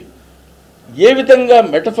మర్చిపోయి ఏ విధంగా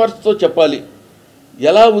మెటఫర్స్తో చెప్పాలి,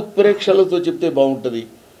 ఎలా ఉత్ప్రేక్షలతో చెప్తే బాగుంటుంది,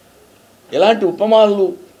 ఎలాంటి ఉపమానాలు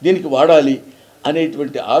దీనికి వాడాలి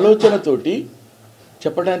అనేటువంటి ఆలోచనతోటి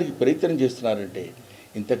చెప్పడానికి ప్రయత్నం చేస్తున్నారంటే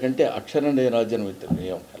ఇంతకంటే అక్షర నిరాజనం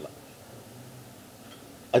ఇంతనేయం కల.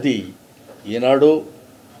 అది ఏనాడో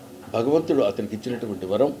భగవంతుడు అతనికి ఇచ్చినటువంటి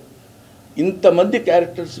వరం. ఇంతమంది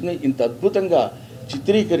క్యారెక్టర్స్ని ఇంత అద్భుతంగా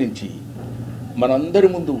చిత్రీకరించి మనందరి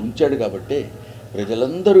ముందు ఉంచాడు కాబట్టే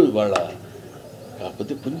ప్రజలందరూ ఇవాళ.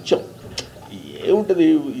 కాకపోతే కొంచెం ఏముంటుంది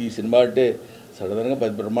ఈ సినిమా అంటే, సడన్గా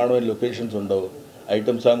పెద్ద బ్రహ్మాండమైన లొకేషన్స్ ఉండవు,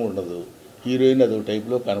 ఐటమ్ సాంగ్ ఉండదు, హీరోయిన్ అదో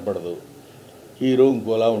టైప్లో కనపడదు, హీరో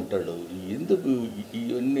ఇంకోలా ఉంటాడు. ఎందుకు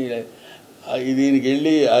ఇవన్నీ దీనికి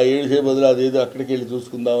వెళ్ళి ఆ ఏడుసే బదులు అదేదో అక్కడికి వెళ్ళి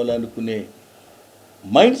చూసుకుందామని అనుకునే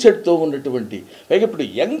మైండ్ సెట్తో ఉన్నటువంటి, పైగా ఇప్పుడు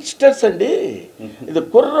యంగ్స్టర్స్ అండి, ఇది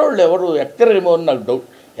కుర్రోళ్ళు ఎవరు ఎక్కరేమో అని నాకు డౌట్.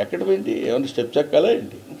 ఎక్కడ పోయింది, ఏమైనా స్టెప్స్ ఎక్కాలా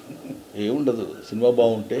ఏంటి? ఏముండదు. సినిమా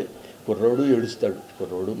బాగుంటే కుర్రోడు ఏడుస్తాడు,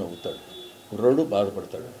 కుర్రోడు నవ్వుతాడు, కుర్రోడు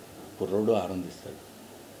బాధపడతాడు, కుర్రోడు ఆనందిస్తాడు.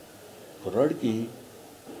 కుర్రాడికి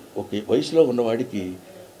ఒక వయసులో ఉన్నవాడికి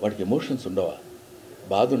వాడికి ఎమోషన్స్ ఉండవా?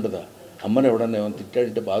 బాధ ఉండదా? అమ్మని ఎవడన్నా ఏమైనా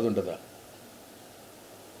తిట్టాడంటే బాధ ఉండదా?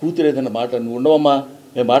 కూతురు ఏదన్నా మాట, నువ్వు ఉండవమ్మా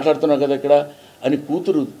మేము మాట్లాడుతున్నావు కదా ఇక్కడ అని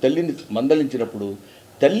కూతురు తల్లిని మందలించినప్పుడు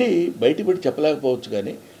తల్లి బయటపడి చెప్పలేకపోవచ్చు,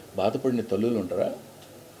 కానీ బాధపడిన తల్లులు ఉంటారా?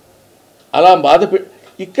 అలా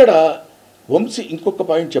ఇక్కడ వంశీ ఇంకొక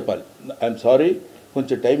పాయింట్ చెప్పాలి. ఐఎమ్ సారీ,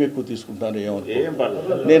 కొంచెం టైం ఎక్కువ తీసుకుంటాను, ఏమనుకో.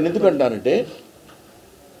 నేను ఎందుకంటానంటే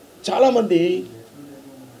చాలామంది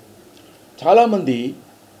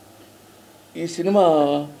ఈ సినిమా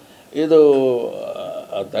ఏదో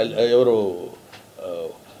ఎవరో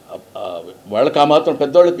వాళ్ళకి ఆ మాత్రం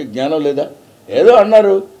పెద్దవాళ్ళకి జ్ఞానం లేదా, ఏదో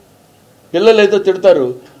అన్నారు, పిల్లలు ఏదో తిడతారు,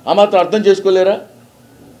 ఆ మాత్రం అర్థం చేసుకోలేరా?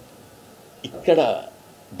 ఇక్కడ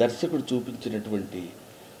దర్శకుడు చూపించినటువంటి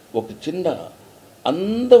ఒక చిన్న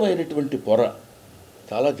అందమైనటువంటి పొర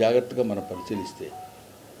చాలా జాగ్రత్తగా మనం పరిశీలిస్తే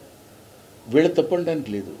వీళ్ళ తప్పడానికి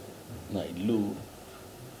లేదు. నా ఇల్లు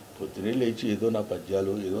పొద్దునే లేచి ఏదో నా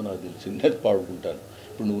పద్యాలు ఏదో నాకు తెలిసింది పాడుకుంటాను.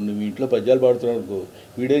 ఇప్పుడు నువ్వు మీ ఇంట్లో పద్యాలు పాడుతున్నావు అనుకో,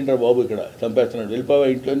 వీడేంట్రా బాబు ఇక్కడ చంపేస్తున్నాడు, వెళ్ళిపోవా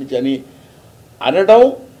ఇంట్లో నుంచి అని అనడం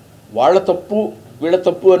వాళ్ళ తప్పు వీళ్ళ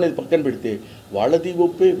తప్పు అనేది పక్కన పెడితే వాళ్ళది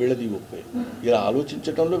ఒప్పే వీళ్ళది ఒప్పే, ఇలా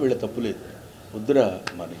ఆలోచించడంలో వీళ్ళ తప్పు లేదు. వద్దురా,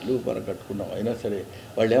 మన ఇల్లు మనం కట్టుకున్నాం, అయినా సరే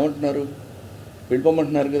వాళ్ళు ఏమంటున్నారు,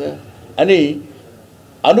 వెళ్ళిపోమంటున్నారు కదా అని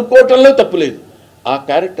అనుకోవటంలో తప్పు లేదు. ఆ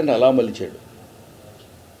క్యారెక్టర్ని అలా మలిచాడు.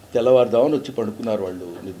 తెల్లవారుదామని వచ్చి పడుకున్నారు వాళ్ళు,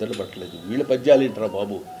 నిద్రలు పట్టలేదు. వీళ్ళ పద్యాలు ఏంట్రా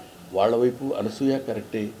బాబు, వాళ్ళ వైపు అనసూయ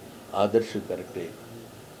కరెక్టే, ఆదర్శ్ కరెక్టే,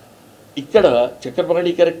 ఇక్కడ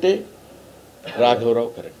చక్రపాణి కరెక్టే,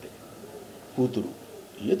 రాఘవరావు కరెక్టే. కూతురు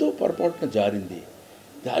ఏదో పొరపాటున జారింది,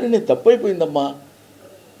 నేను తప్పైపోయిందమ్మా,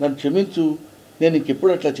 నన్ను క్షమించు, నేను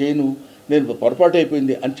ఇంకెప్పుడు అట్లా చేయను, నేను పొరపాటు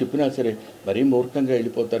అయిపోయింది అని చెప్పినా సరే మరీ మూర్ఖంగా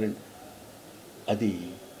వెళ్ళిపోతారండి. అది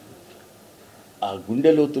ఆ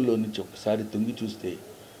గుండె లోతుల్లో నుంచి ఒకసారి తొంగి చూస్తే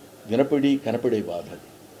వినపడి కనపడే బాధ. అది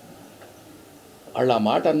వాళ్ళు ఆ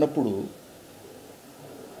మాట అన్నప్పుడు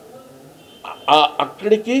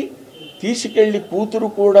అక్కడికి తీసుకెళ్ళి కూతురు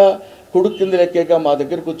కూడా కొడుకు కింద లెక్కేగా మా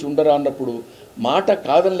దగ్గరకు వచ్చి ఉండరా అన్నప్పుడు మాట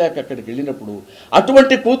కాదని లేక అక్కడికి వెళ్ళినప్పుడు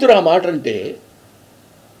అటువంటి కూతురు ఆ మాట అంటే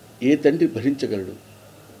ఏ తండ్రి భరించగలడు?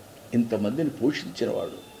 ఇంతమందిని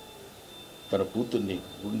పోషించినవాడు తన కూతుర్ని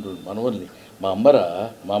మనవల్ని, మా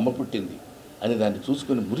అమ్మ పుట్టింది అని దాన్ని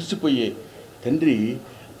చూసుకొని మురిసిపోయే తండ్రి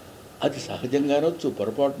అది సహజంగా అనొచ్చు,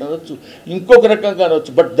 పొరపాటున అనొచ్చు, ఇంకొక రకంగా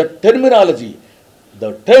అనొచ్చు. But the terminology, the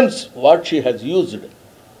terms what she has used,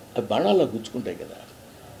 అవి బాణాల్లో గుచ్చుకుంటాయి కదా.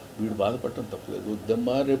 వీడు బాధపడటం తప్పలేదు.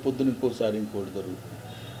 వద్దమ్మా, రేపొద్దున ఇంకోసారి ఇంకోటి జరుగుతుంది,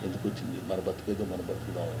 ఎందుకు వచ్చింది, మన బతుకేదో మనం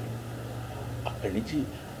బతుకుదామని. అక్కడి నుంచి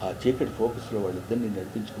ఆ చీకటి ఫోకస్లో వాళ్ళిద్దరిని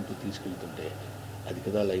నడిపించుకుంటూ తీసుకెళ్తుంటే అది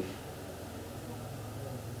కదా లైఫ్.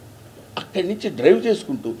 అక్కడి నుంచి డ్రైవ్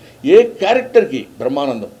చేసుకుంటూ ఏ క్యారెక్టర్కి,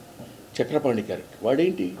 బ్రహ్మానందం చక్రపాణి క్యారెక్టర్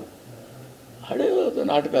వాడేంటి, ఆడే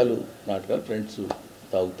నాటకాలు ఫ్రెండ్స్,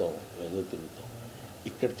 తాగుతాం, ఏదో తిరుగుతాం.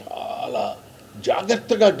 ఇక్కడ చాలా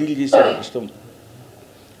జాగ్రత్తగా డీల్ చేసే ఇష్టం.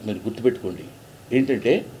 మీరు గుర్తుపెట్టుకోండి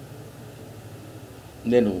ఏంటంటే,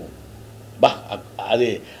 నేను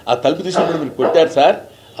అదే ఆ తలుపు తీసినప్పుడు మీరు కొట్టారు సార్,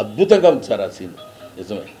 అద్భుతంగా ఉంది సార్ ఆ సీన్,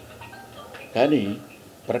 నిజమే. కానీ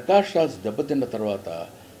ప్రకాష్ రాజ్ దెబ్బతిన్న తర్వాత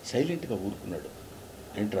సైలెంట్గా ఊరుకున్నాడు.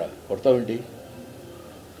 ఏంట్రా కొడతావేంటి,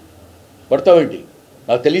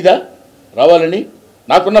 నాకు తెలీదా రావాలని,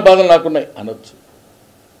 నాకున్న బాధలు నాకున్నాయి అనొచ్చు.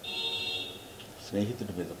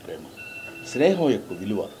 స్నేహితుడి మీద ప్రేమ, స్నేహం యొక్క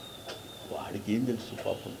విలువ వాడికి ఏం తెలుసు,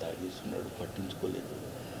 పాపం తాగేస్తున్నాడు, పట్టించుకోలేదు.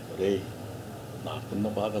 రే, నాకున్న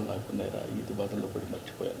బాధలు నాకున్నాయిరా, ఈతి బాధల్లో పడి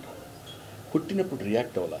మర్చిపోయాను రా. కొట్టినప్పుడు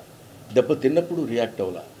రియాక్ట్ అవ్వాలా, దెబ్బ తిన్నప్పుడు రియాక్ట్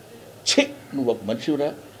అవ్వాలా. ఛీ, నువ్వు ఒక మనిషిరా,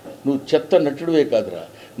 నువ్వు చెత్త నటుడువే కాదురా,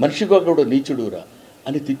 మనిషిగా కూడా నీచుడురా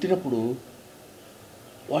అని తిట్టినప్పుడు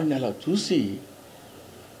వాడిని అలా చూసి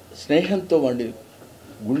స్నేహంతో వాడిని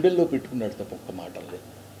గుండెల్లో పెట్టుకున్నాడు తప్ప ఒక్క మాట లేదు.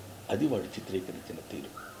 అది వాడు చిత్రీకరించిన తీరు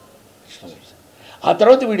కృష్ణవంశీ. ఆ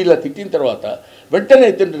తర్వాత వీడు ఇలా తిట్టిన తర్వాత వెంటనే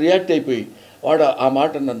ఇతను రియాక్ట్ అయిపోయి వాడు ఆ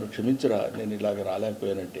మాట, నన్ను క్షమించరా, నేను ఇలాగ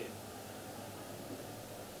రాలేకపోయానంటే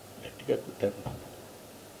గట్టిగా కుట్టాను,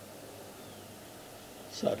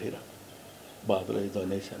 సారీరా, బాధలో ఏదో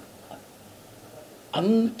అనేశాను.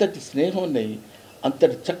 అంతటి స్నేహాన్ని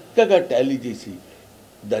అంతటి చక్కగా టాలీ చేసి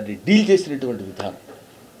దాన్ని డీల్ చేసినటువంటి విధానం,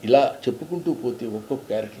 ఇలా చెప్పుకుంటూ పోతే ఒక్కొక్క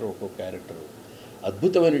క్యారెక్టరు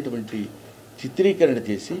అద్భుతమైనటువంటి చిత్రీకరణ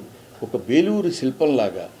చేసి ఒక బేలూరు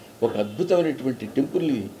శిల్పంలాగా ఒక అద్భుతమైనటువంటి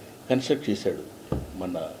టెంపుల్ని కన్స్ట్రక్ట్ చేశాడు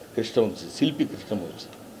మన కృష్ణవంశీ, శిల్పి Krishna Vamsi.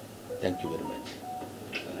 Thank you very much.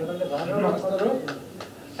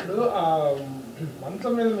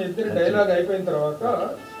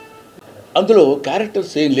 అందులో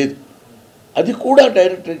క్యారెక్టర్స్ ఏం లేదు, అది కూడా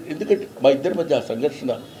డైరెక్టర్, ఎందుకంటే మా ఇద్దరి మధ్య ఆ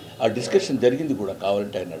సంఘర్షణ, ఆ డిస్కషన్ జరిగింది కూడా,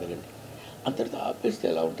 కావాలంటే ఆయన అడగండి. అంతటితో ఆపేస్తే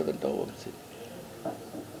ఎలా ఉంటుందంటావు వంశీ?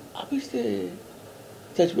 ఆపేస్తే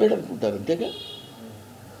చచ్చిపోయాడు అనుకుంటారు, అంతేగా.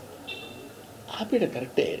 ఆపేయడం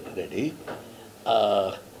కరెక్టే రెడీ.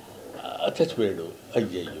 చచ్చిపోయాడు,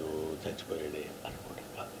 అయ్యయ్యో చచ్చిపోయాడే అనుకోవడం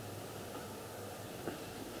కాదు.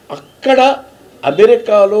 అక్కడ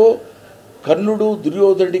అమెరికాలో కర్ణుడు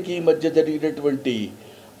దుర్యోధనుడికి మధ్య జరిగినటువంటి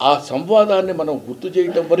ఆ సంవాదాన్ని మనం గుర్తు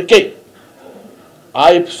చేయటం వరకే, ఆ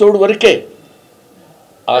ఎపిసోడ్ వరకే,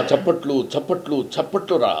 ఆ చప్పట్లు చప్పట్లు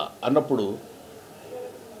చప్పట్లు రా అన్నప్పుడు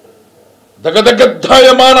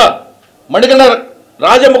దగదగద్ధాయమాన మణిగణ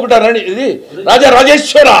రాజముకుట రణి ఇది రాజా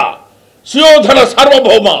రాజేశ్వర సుయోధన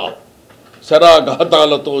సార్వభౌమ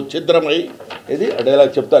శరాఘాతాలతో ఛిద్రమై, ఇది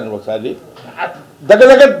డైలాగ్ చెప్తాను ఒకసారి.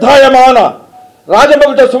 దగదగద్ధాయమాన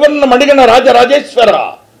రాజముకుట సువర్ణ మణిగణ రాజరాజేశ్వర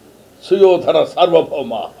సుయోధన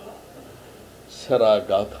సార్వభౌమ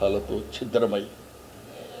శరాఘాతాలతో ఛిద్రమై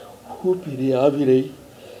ఊపిరి ఆవిరై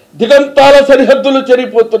దిగంతాల సరిహద్దులు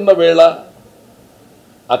చెరిపోతున్న వేళ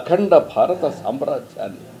అఖండ భారత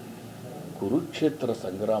సామ్రాజ్యాన్ని కురుక్షేత్ర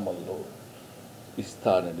సంగ్రామంలో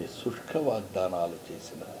ఇస్తానని శుష్క వాగ్దానాలు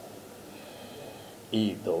చేసిన ఈ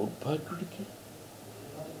దౌర్భాగ్యుడికి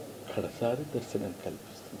కడసారి దర్శనం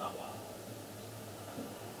కల్పిస్తున్నావా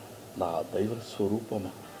నా దైవ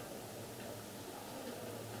స్వరూపమా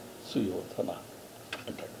సుయోధన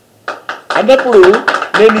అంటాడు. అన్నప్పుడు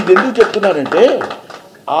నేను ఇది ఎందుకు చెప్తున్నానంటే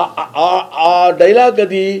ఆ డైలాగ్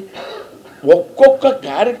అది ఒక్కొక్క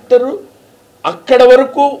క్యారెక్టరు అక్కడ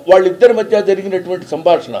వరకు వాళ్ళిద్దరి మధ్య జరిగినటువంటి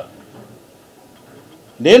సంభాషణ.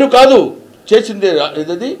 నేను చేసింది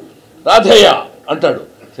ఇది రాధేయ అంటాడు,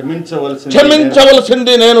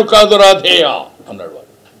 క్షమించవలసింది నేను కాదు రాధేయ అన్నాడు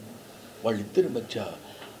వాడు. వాళ్ళిద్దరి మధ్య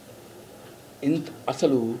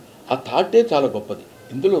అసలు ఆ థాటే చాలా గొప్పది.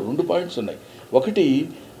 ఇందులో 2 పాయింట్స్ ఉన్నాయి. ఒకటి,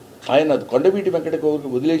 ఆయన కొండవీటి వెంకట గౌరికి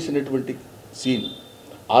వదిలేసినటువంటి సీన్,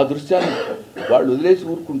 ఆ దృశ్యాన్ని వాళ్ళు వదిలేసి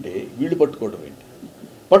ఊరుకుంటే వీళ్ళు పట్టుకోవడం ఏంటి,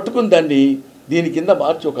 పట్టుకుని దాన్ని దీని కింద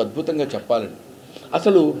మార్చి ఒక అద్భుతంగా చెప్పాలని.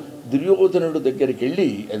 అసలు దుర్యోధనుడు దగ్గరికి వెళ్ళి,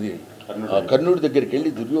 అది కర్ణుడి దగ్గరికి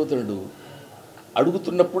వెళ్ళి దుర్యోధనుడు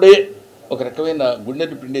అడుగుతున్నప్పుడే ఒక రకమైన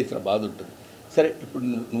గుండెని పిండేసిన బాధ ఉంటుంది. సరే, ఇప్పుడు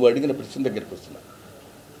నువ్వు అడిగిన ప్రశ్న దగ్గరికి వస్తున్నా.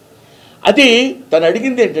 అది తను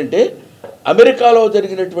అడిగింది ఏంటంటే అమెరికాలో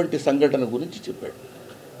జరిగినటువంటి సంఘటన గురించి చెప్పాడు,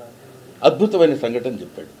 అద్భుతమైన సంఘటన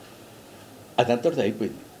చెప్పాడు. అదంతటితో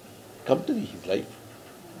అయిపోయింది. Come to his life.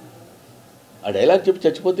 ఆ డైలాగ్ చెప్పి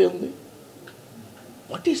చచ్చిపోతే ఉంది.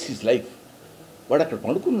 What is his life? వాడు అక్కడ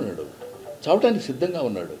పడుకున్నాడు, చావటానికి సిద్ధంగా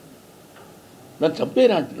ఉన్నాడు, నన్ను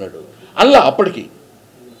చంపేరా అంటున్నాడు. అలా అప్పటికి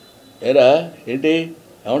ఏరా ఏంటి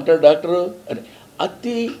ఏమంటాడు డాక్టరు అని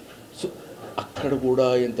అతి అక్కడ కూడా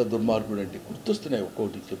ఎంత దుర్మార్గుడు అంటే గుర్తొస్తున్నాయి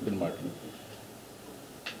ఒక్కొక్కటి చెప్పిన మాటలు.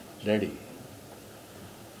 డాడీ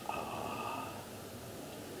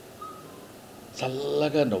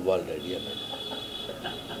చల్లగా నవ్వాలి డాడీ అన్నాడు.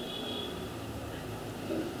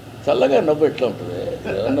 చల్లగా నవ్వు ఎట్లా ఉంటుంది?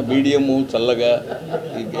 ఏమన్నా మీడియము చల్లగా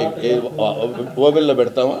ఓవెల్లో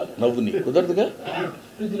పెడతామా నవ్వుని? కుదరదుగా.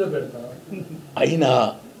 అయినా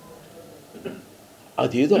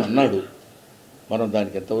అదేదో అన్నాడు, మనం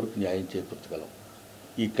దానికి ఎంతవరకు న్యాయం చేకూర్చగలం.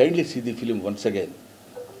 ఈ kindly see the film once again.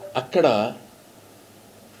 అక్కడ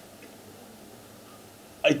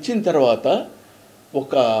ఇచ్చిన తర్వాత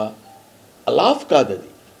ఒక లాఫ్ కాదు, అది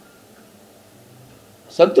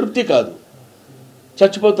సంతృప్తి కాదు,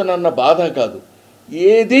 చచ్చిపోతున్న బాధ కాదు,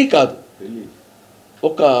 ఏదీ కాదు,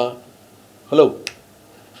 ఒక హలో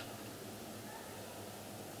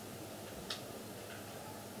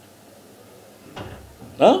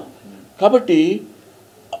కాబట్టి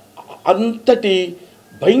అంతటి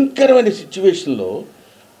భయంకరమైన సిచ్యువేషన్లో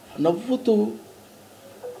నవ్వుతూ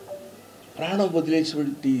ప్రాణం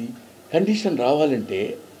వదిలేటువంటి కండిషన్ రావాలంటే,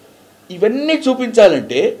 ఇవన్నీ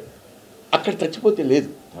చూపించాలంటే అక్కడ చచ్చిపోతే లేదు.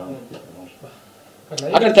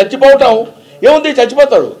 అక్కడ చచ్చిపోవటం ఏముంది,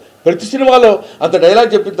 చచ్చిపోతాడు. ప్రతి సినిమాలో అంత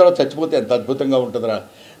డైలాగ్ చెప్పిన తర్వాత చచ్చిపోతే ఎంత అద్భుతంగా ఉంటుందిరా,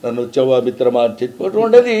 నన్ను వచ్చావా మిత్రమా అని చచ్చిపోవటం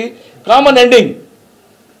ఉండేది common ending.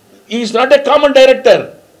 Is not a common director,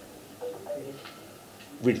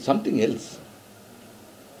 with something else.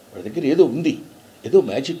 వాడి దగ్గర ఏదో ఉంది, ఏదో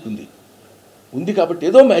మ్యాజిక్ ఉంది కాబట్టి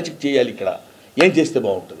ఏదో మ్యాజిక్ చేయాలి. ఇక్కడ ఏం చేస్తే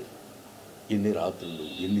బాగుంటుంది? ఎన్ని రాత్రులు,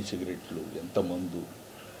 ఎన్ని సిగరెట్లు, ఎంత మందు,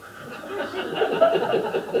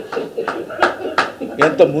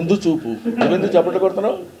 ఎంత ముందు చూపు. నువ్వెందుకు చప్పట్లు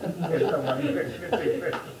కొడుతున్నావు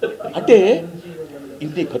అంటే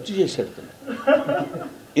ఇన్ని ఖర్చు చేశాడు.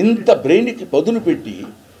 ఇంత బ్రెయిన్కి పదును పెట్టి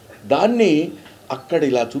దాన్ని అక్కడ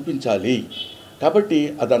ఇలా చూపించాలి కాబట్టి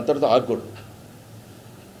అదంతటితో ఆగకూడదు.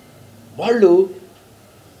 వాళ్ళు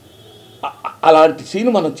అలాంటి సీన్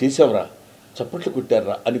మనం చేసాంరా, చప్పట్లు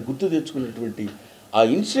కొట్టారా అని గుర్తు తెచ్చుకున్నటువంటి ఆ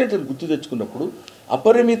ఇన్సిడెంట్ని గుర్తు తెచ్చుకున్నప్పుడు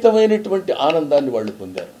అపరిమితమైనటువంటి ఆనందాన్ని వాళ్ళు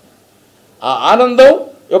పొందారు. ఆ ఆనందం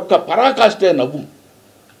యొక్క పరాకాష్టే నవ్వు.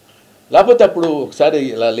 లేకపోతే అప్పుడు ఒకసారి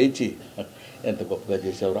ఇలా లేచి ఎంత గొప్పగా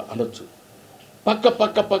చేసావురా అనొచ్చు. పక్క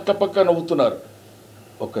పక్క పక్క పక్క నవ్వుతున్నారు.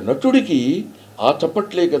 ఒక నటుడికి ఆ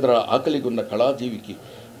చప్పట్లే కదరా ఆకలిగా ఉన్న కళాజీవికి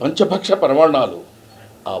పంచభక్ష ప్రమాణాలు.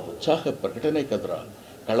 ఆ ఉత్సాహ ప్రకటనే కదరా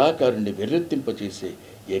కళాకారుణ్ణి వెర్రెత్తింపచేసే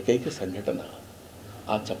ఏకైక సంఘటన.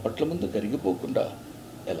 ఆ చప్పట్ల ముందు కరిగిపోకుండా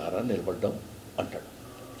ఎలారా నిలబడ్డాం అంటాడు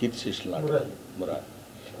కీర్తిశేషులు మురారి.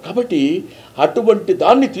 కాబట్టి అటువంటి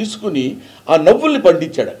దాన్ని తీసుకుని ఆ నవ్వుల్ని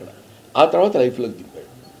పండించాడు అక్కడ. ఆ తర్వాత లైఫ్లోకి దింపాడు.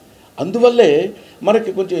 అందువల్లే మనకి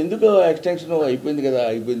కొంచెం ఎందుకు ఎక్స్టెన్షన్ అయిపోయింది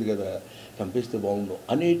కదా చంపేస్తే బాగుండు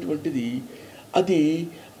అనేటువంటిది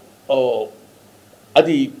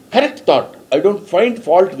అది correct thought. I don't find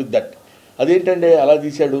fault with that. అదేంటంటే అలా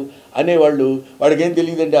తీశాడు అనేవాళ్ళు వాడికి ఏం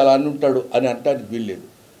తెలియదండి అలా అనుంటాడు అని అనడానికి వీల్లేదు.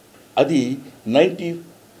 అది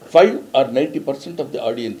 95 or 90% of the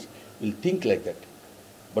audience will think like that.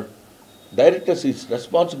 But director's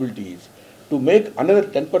responsibility is to make another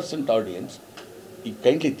 10% audience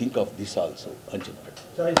kindly think of this also అని చెప్పాడు.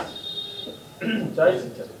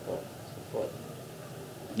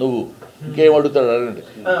 నువ్వు ఇంకేం అడుగుతాడు అనండి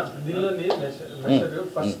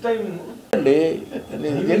అండి.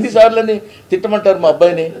 ఎన్నిసార్లని తిట్టమంటారు మా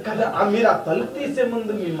అబ్బాయిని?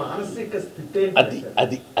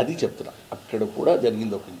 అది చెప్తున్నా. అక్కడ కూడా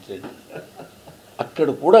జరిగింది ఒక ఇన్సిడెంట్.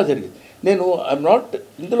 నేను ఐఎమ్ నాట్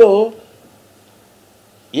ఇందులో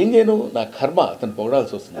ఏం చేయను, నా కర్మ అతను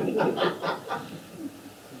పొగడాల్సి వస్తుంది.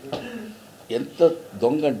 ఎంత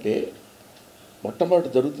దొంగ అంటే మొట్టమొదటి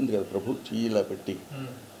జరుగుతుంది కదా ప్రభు చెయ్యిలా పెట్టి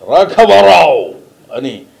రాఘవరావు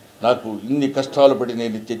అని నాకు ఇన్ని కష్టాలు పడి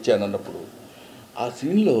నేను తెచ్చాను అన్నప్పుడు ఆ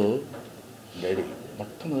సీన్లో డాడీ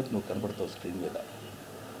మొట్టమొదటి నువ్వు కనపడతావు స్క్రీన్ మీద.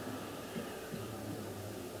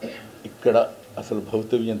 ఇక్కడ అసలు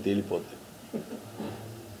భవితవ్యం తేలిపోద్ది.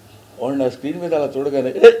 వాడు నా స్క్రీన్ మీద అలా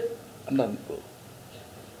చూడగానే అన్నా అనుకో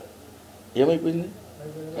ఏమైపోయింది,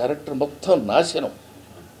 క్యారెక్టర్ మొత్తం నాశనం.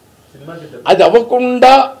 అది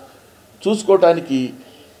అవ్వకుండా చూసుకోవటానికి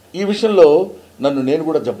ఈ విషయంలో నన్ను నేను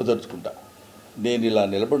కూడా జబ్బదరుచుకుంటా. నేను ఇలా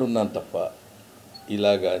నిలబడి ఉన్నాను తప్ప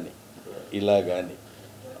ఇలా కానీ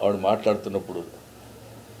ఆవిడ మాట్లాడుతున్నప్పుడు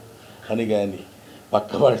అని కానీ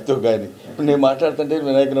పక్కవాడితో కానీ ఇప్పుడు నేను మాట్లాడుతుంటే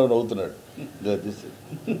వినాయకరావు నవ్వుతున్నాడు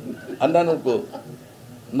అన్నాను అనుకో,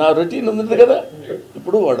 నా రొటీన్ ఉంది కదా.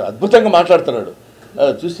 ఇప్పుడు వాడు అద్భుతంగా మాట్లాడుతున్నాడు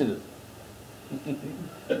చూసి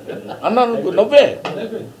అన్నాను అనుకో నవ్వే.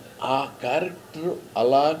 ఆ క్యారెక్టర్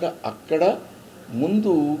అలాగా అక్కడ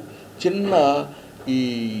ముందు చిన్న ఈ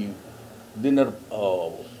దీన్ని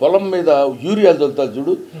పొలం మీద యూరియాలు చల్లుతారు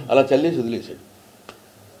చూడు, అలా చల్లేసి వదిలేశాడు.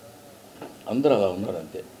 అందరూ అలా ఉన్నారు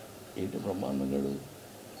అంతే. ఏంటి బ్రహ్మానందం గారు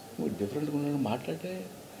డిఫరెంట్గా ఉన్నాడు, మాట్లాడే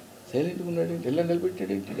సైలెంట్గా ఉన్నాడు, ఎలా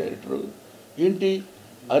నిలబెట్టాడు ఏంటి డైరెక్టరు ఏంటి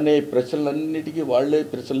అనే ప్రశ్నలన్నిటికీ వాళ్ళే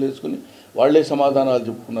ప్రశ్నలు వేసుకుని వాళ్ళే సమాధానాలు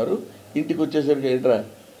చెప్పుకున్నారు. ఇంటికి వచ్చేసరికి ఏంట్రా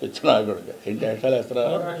వచ్చిన అక్కడ ఏంటి వేషాలు వేస్తారా,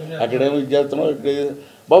 అక్కడేమో ఇది చేస్తున్నావు, ఇక్కడ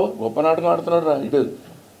బాబు గొప్ప నాటకం ఆడుతున్నాడు రా ఇటు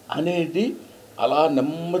అనేది అలా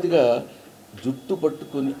నెమ్మదిగా జుట్టు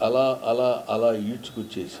పట్టుకొని అలా అలా అలా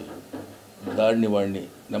ఈడ్చుకొచ్చేసి వాడిని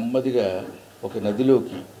నెమ్మదిగా ఒక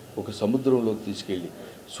నదిలోకి ఒక సముద్రంలోకి తీసుకెళ్ళి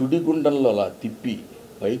సుడిగుండంలో అలా తిప్పి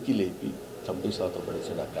పైకి లేపి చంపేసాతో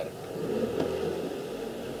పడేసాడు ఆ క్యారెక్టర్.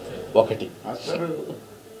 ఒకటి.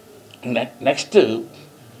 నెక్స్ట్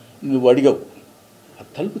నువ్వు అడిగావు ఆ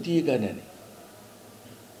తలుపు తీయగానే అని.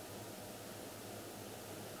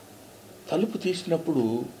 తలుపు తీసినప్పుడు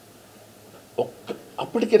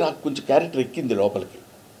అప్పటికే నాకు కొంచెం క్యారెక్టర్ ఎక్కింది లోపలికి.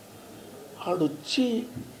 ఆడొచ్చి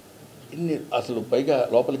ఇన్ని అసలు పైగా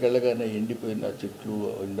లోపలికి వెళ్ళగానే ఎండిపోయిన చెట్లు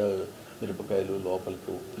ఎండ మిరపకాయలు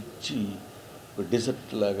లోపలికి ఇచ్చి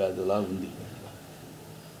డెజర్ట్ లాగా అదిలా ఉంది.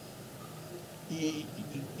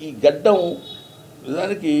 ఈ గడ్డం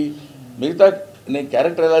నిజానికి మిగతా నేను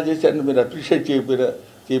క్యారెక్టర్ ఎలా చేశాను మీరు అప్రిషియేట్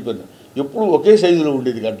చేయకపోయినా ఎప్పుడు ఒకే సైజులో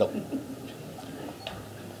ఉండేది గడ్డం.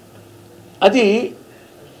 అది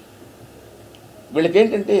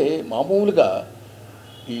వీళ్ళకేంటంటే మామూలుగా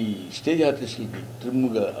ఈ స్టేజ్ ఆర్టిస్టులకి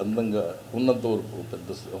ట్రిమ్గా అందంగా ఉన్నంత వరకు పెద్ద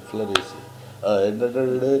ఫ్లర్ వేసి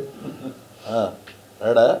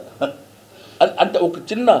రాడా అంటే ఒక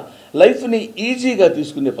చిన్న లైఫ్ని ఈజీగా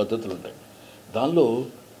తీసుకునే పద్ధతులు ఉంటాయి. దానిలో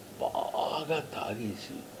బాగా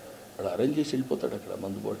తాగేసి అక్కడ అరేంజ్ చేసి వెళ్ళిపోతాడు. అక్కడ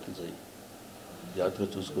మందు బాటిల్స్ అయ్యి జాగ్రత్తగా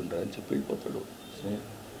చూసుకుంటారా అని చెప్పి వెళ్ళిపోతాడు.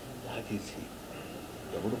 తాగేసి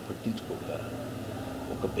ఎవడు పట్టించుకోక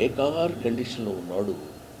ఒక బేకార్ కండిషన్లో ఉన్నాడు.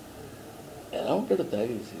 ఎలా ఉంటాడు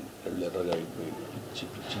తాగేసి కళ్ళు ఎర్రగా అయిపోయి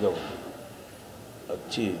పిచ్చిగా ఉంది.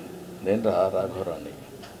 వచ్చి నేను రాఘవరాని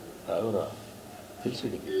రాఘవరా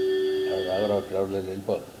తెలిసిడికి రాఘవరావు అక్కడ ఎవరు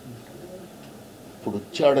వెళ్ళిపో ఇప్పుడు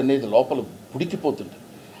వచ్చాడనేది లోపల ఉడికిపోతుంది.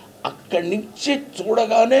 అక్కడి నుంచి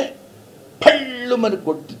చూడగానే పళ్ళు మరి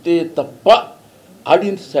కొట్టితే తప్ప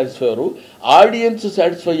ఆడియన్స్ సాటిస్ఫై అయ్యారు. ఆడియన్స్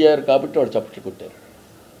సాటిస్ఫై అయ్యారు కాబట్టి వాడు చప్పట్లు కొట్టారు.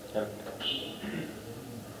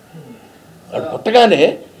 వాడు కొట్టగానే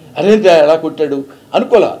అరే ఎలా కొట్టాడు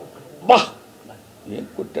అనుకోలా, బా ఏం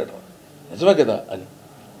కొట్టాడు నిజమే కదా అని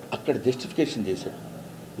అక్కడ జస్టిఫికేషన్ చేశాడు.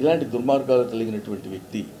 ఇలాంటి దుర్మార్గాలు కలిగినటువంటి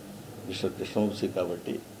వ్యక్తి కృష్ణవంశీ.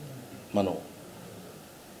 కాబట్టి మనం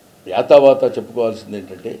యాతావాత చెప్పుకోవాల్సింది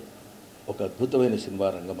ఏంటంటే ఒక అద్భుతమైన సినిమా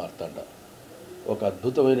రంగమార్తాండ, ఒక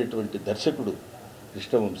అద్భుతమైనటువంటి దర్శకుడు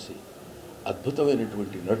కృష్ణవంశీ,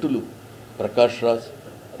 అద్భుతమైనటువంటి నటులు ప్రకాష్ రాజ్,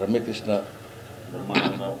 రమ్యకృష్ణ.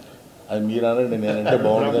 అది మీరనండి, నేనంటే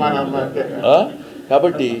బాగుంటుంది.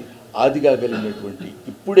 కాబట్టి ఆదిగా కలిగినటువంటి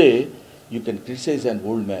ఇప్పుడే you can criticise an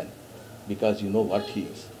old man because you know what he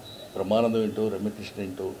is. Brahmanandam ఏంటో, రమ్యకృష్ణ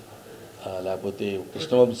ఏంటో, లేకపోతే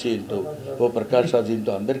కృష్ణవంశీ ఏంటో, ఓ ప్రకాష్ రాజ్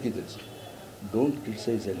ఏంటో అందరికీ తెలుసు. Don't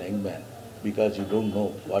criticise an young man because you don't know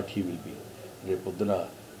what he will be. రేపు పొద్దున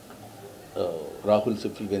రాహుల్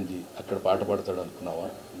సిఫిల్గంజి అక్కడ పాట పాడతాడు అనుకున్నావా?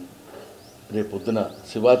 రేపు పొద్దున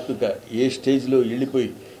శివాత్మిక ఏ స్టేజ్లో వెళ్ళిపోయి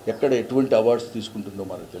ఎక్కడ ఎటువంటి అవార్డ్స్ తీసుకుంటుందో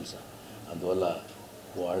మనకు తెలుసా. అందువల్ల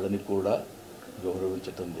వాళ్ళని కూడా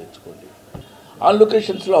గౌరవించటం నేర్చుకోండి. ఆన్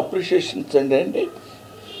లొకేషన్స్లో అప్రిషియేషన్స్ అంటే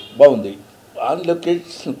బాగుంది. ఆన్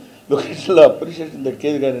లొకేషన్లో అప్రిషియేషన్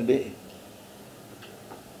దక్కేది కానండి.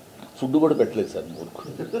 ఫుడ్ కూడా పెట్టలేదు సార్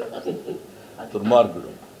మూర్ఖుడు,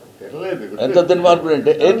 దుర్మార్గుడు. ఎంత దుర్మార్గుడు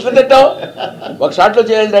అంటే ఎట్లా తింటావు, ఒక షాట్లో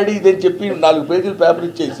చేయాలి డాడీ ఇదని చెప్పి 4 పేజీలు పేపర్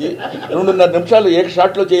ఇచ్చేసి 2.5 నిమిషాలు ఏ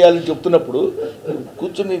షాట్లో చేయాలని చెప్తున్నప్పుడు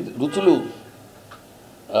కూర్చుని రుచులు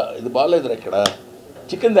ఇది బాగాలేదురా ఇక్కడ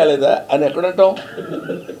చికెన్ తేలేదా అని ఎక్కడంటాం.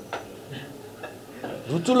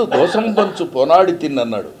 రుచులు దోసం పంచు పొనాడి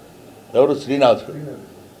తిన్నన్నాడు ఎవరు? శ్రీనాథుడు.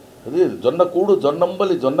 అది జొన్న కూడు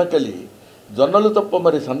జొన్నంబలి జొన్నకలి జొన్నలు తప్ప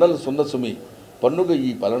మరి సన్నలు సున్నసుమి పన్నుగా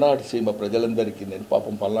ఈ పలనాటి సీమ ప్రజలందరికీ నేను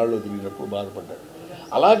పాపం పల్నాడులో తిరిగినప్పుడు బాధపడ్డాడు.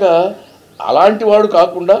 అలాగా అలాంటి వాడు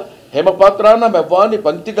కాకుండా హేమపాత్రాన మెవ్వాని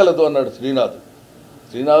పంక్తి కలదు అన్నాడు శ్రీనాథుడు.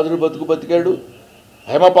 శ్రీనాథుడు బతికాడు.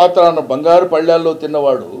 హేమపాత్రాన బంగారు పళ్ళాల్లో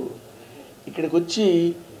తిన్నవాడు ఇక్కడికి వచ్చి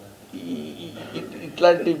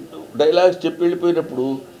ఇట్లాంటి డైలాగ్స్ చెప్పి వెళ్ళిపోయినప్పుడు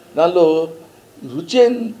దానిలో రుచి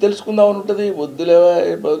ఏం తెలుసుకుందామని ఉంటుంది. వద్దులేవా,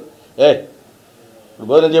 ఇప్పుడు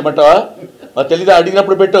భోజనం చేయమంటావా, మా తెలీదా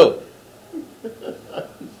అడిగినప్పుడు పెట్టు.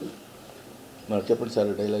 నాకు చెప్పండి సార్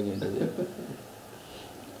డైలాగ్ ఏంటది?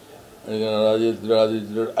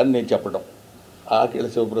 రాజేంద్రుడు అని నేను చెప్పడం, ఆకేళ్ళ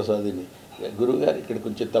శివప్రసాద్ని గురువుగారు ఇక్కడ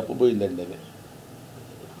కొంచెం తప్పుపోయిందండి అది.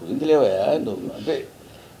 పోయిందిలేవా నువ్వు అంటే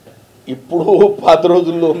ఇప్పుడు పాత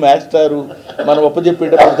రోజుల్లో మాస్టారు మనం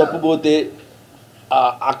ఒప్పచెప్పేటప్పుడు తప్పుపోతే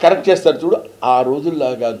కరెక్ట్ చేస్తారు చూడు, ఆ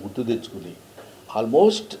రోజుల్లాగా గుర్తు తెచ్చుకుని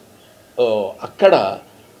ఆల్మోస్ట్ అక్కడ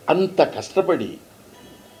అంత కష్టపడి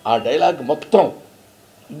ఆ డైలాగ్ మొత్తం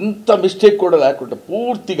ఇంత మిస్టేక్ కూడా లేకుండా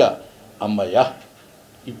పూర్తిగా అమ్మయ్యా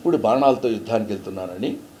ఇప్పుడు బాణాలతో యుద్ధానికి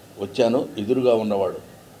వెళ్తున్నానని వచ్చాను. ఎదురుగా ఉన్నవాడు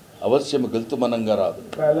అవశ్యం గెలుతుమనంగా రాదు,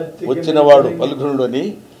 వచ్చినవాడు పలుకునుడు అని.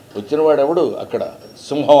 వచ్చినవాడు ఎవడు? అక్కడ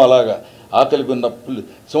సింహం అలాగా ఆకలికి ఉన్న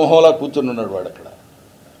సింహంలా కూర్చుని ఉన్నాడు వాడు. అక్కడ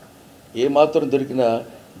ఏమాత్రం దొరికినా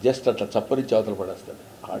జస్ట్ అట్లా చప్పరించి అవతల పడేస్తాడు,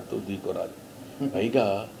 ఆడుతూ దిగురాలి. పైగా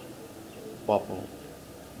పాపం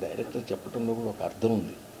డైరెక్టర్ చెప్పడంలో కూడా ఒక అర్థం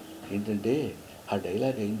ఉంది. ఏంటంటే ఆ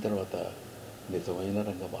డైలాగ్ అయిన తర్వాత నిజమైన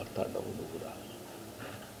రంగమార్తాండవు నువ్వురా,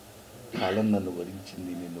 కాలం నన్ను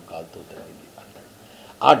వరించింది నిన్ను కాలుతో తగ్గింది అంటాడు.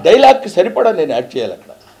 ఆ డైలాగ్కి సరిపడా నేను యాక్ట్ చేయాలి.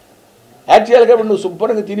 అక్కడ యాక్ట్ చేయాలి కాబట్టి నువ్వు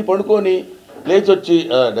శుభ్రంగా తిని పడుకొని లేచి వచ్చి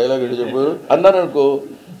డైలాగ్ ఏంటి చెప్పు అన్నాను అనుకో,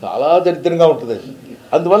 చాలా దరిద్రంగా ఉంటుంది.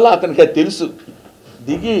 అందువల్ల అతనికి అది తెలుసు,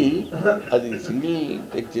 దిగి అది సింగిల్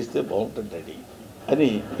టేక్ చేస్తే బాగుంటుంది డాడీ అని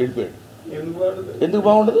వెళ్ళిపోయాడు. ఎందుకు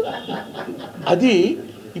బాగుండదు? అది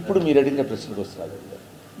ఇప్పుడు మీరు అడిగిన ప్రశ్నకు వస్తున్నారు.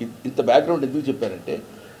 ఇంత బ్యాక్గ్రౌండ్ ఎందుకు చెప్పారంటే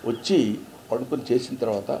వచ్చి పడుకొని చేసిన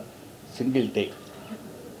తర్వాత సింగిల్ టేక్.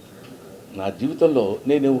 నా జీవితంలో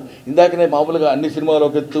నేను ఇందాకనే మామూలుగా అన్ని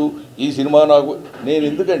సినిమాలోకి ఎత్తు ఈ సినిమా నాకు నేను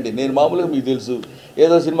ఎందుకండి, నేను మామూలుగా మీకు తెలుసు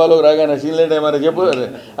ఏదో సినిమాలోకి రాగానే సీన్లేండి ఏమైనా చెప్పు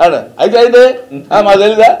అయితే అయితే మా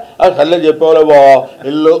తెలీదా కళ్ళే చెప్పేవాళ్ళ బా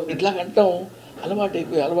ఎల్లో ఇట్లా అంటాం.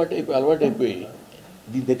 అలవాటైపోయి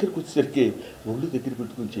దీని దగ్గరకు వచ్చేసరికి ఒళ్ళు దగ్గర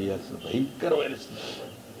పెట్టుకుని చేయాల్సిన భయంకరమైన స్థితి.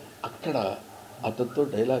 అక్కడ అతనితో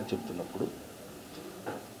డైలాగ్ చెప్తున్నప్పుడు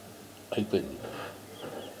అయిపోయింది,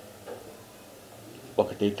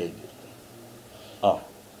 ఒక టేక్ అయింది.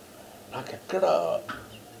 నాకెక్కడ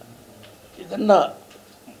ఏదన్నా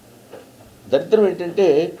దరిద్రం ఏంటంటే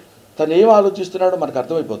తను ఏం ఆలోచిస్తున్నాడో మనకు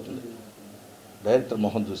అర్థమైపోతుంది. డైరెక్టర్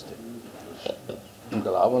మొహం చూస్తే ఇంకా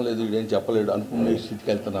లాభం లేదు, ఇదేం చెప్పలేడు అనుకునే స్థితికి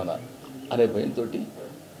వెళ్తున్నానా అనే భయంతో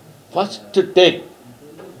first take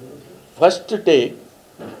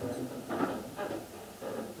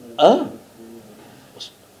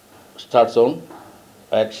start sound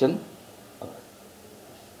action.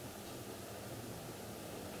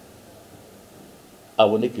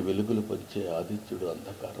 అవనికి వెలుగులు పంచే ఆదిత్యుడు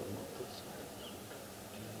అంధకారంలో తెలుసు.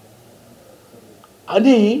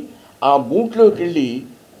 అని ఆ మూట్లోకి వెళ్ళి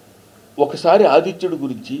ఒకసారి ఆదిత్యుడి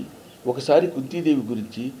గురించి, ఒకసారి కుంతీదేవి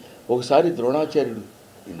గురించి, ఒకసారి ద్రోణాచార్యుడు,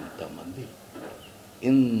 ఇంతమంది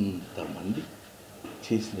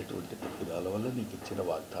చేసినటువంటి తప్పిదాల వల్ల నీకు ఇచ్చిన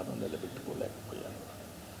వాగ్దానం నిలబెట్టుకోలేకపోయాను.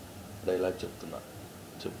 డైలాగ్ చెప్తున్నా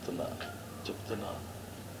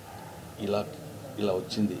ఇలా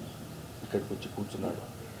వచ్చింది. ఇక్కడికి వచ్చి కూర్చున్నాడు.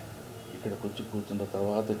 ఇక్కడికి వచ్చి కూర్చున్న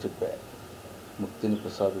తర్వాత చెప్పా, ముక్తిని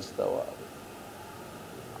ప్రసాదిస్తావా?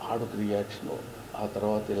 ఆడొక రియాక్షను. ఆ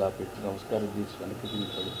తర్వాత ఇలా పెట్టి నమస్కారం చేసి వెనక్కి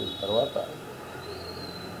తిరిగి పడిపోయిన తర్వాత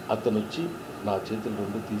అతను వచ్చి నా చేతులు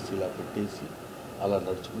రెండు తీసి ఇలా పెట్టేసి అలా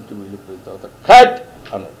నడుచుకుంటూ వెళ్ళిపోయిన తర్వాత కట్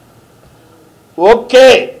అన్నాడు. ఓకే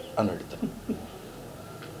అన్నాడు ఇతను.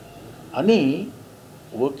 అని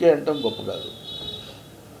ఓకే అంటాం గొప్ప కాదు.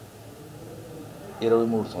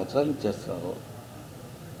 23 సంవత్సరాల నుంచి చేస్తున్నాను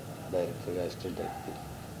డైరెక్టర్గా, అసిస్టెంట్ డైరెక్టర్.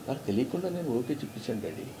 నాకు తెలియకుండా నేను ఓకే చూపించాను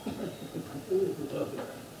డాడీ.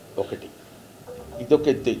 ఒకటి ఇదొక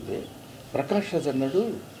ఎత్తు అయితే, ప్రకాష్ రాజ్ అన్నాడు,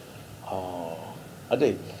 అదే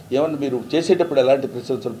ఏమన్నా మీరు చేసేటప్పుడు ఎలాంటి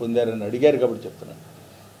ప్రశంసలు పొందారని అడిగారు కాబట్టి చెప్తున్నాను.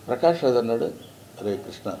 ప్రకాష్ రాజ్ అన్నాడు, అరే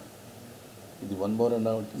కృష్ణ ఇది 1 more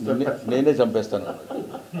అన్నా నేనే చంపేస్తాను అన్నాడు.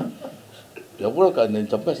 ఎవరో కాదు, నేను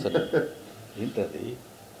చంపేస్తాను. ఏంటది?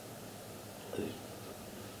 అది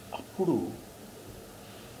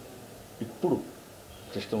ఇప్పుడు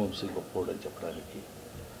కృష్ణవంశీ గొప్పోడు అని చెప్పడానికి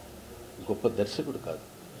గొప్ప దర్శకుడు కాదు,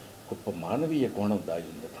 గొప్ప మానవీయ కోణం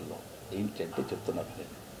దాగింది అతనిలో. ఏంటంటే చెప్తున్నాను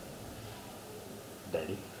నేను,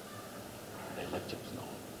 డాడీ డైలాగ్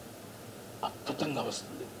చెప్తున్నావు, అద్భుతంగా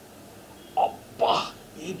వస్తుంది. అబ్బా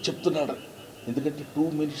ఏం చెప్తున్నాడు! ఎందుకంటే 2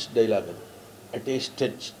 minutes డైలాగ్ అది. అట్ ఏ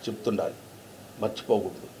స్టెచ్ చెప్తుండాలి,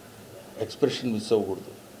 మర్చిపోకూడదు, ఎక్స్ప్రెషన్ మిస్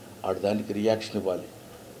అవ్వకూడదు, దానికి రియాక్షన్ ఇవ్వాలి,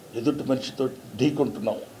 ఎదుటి మనిషితో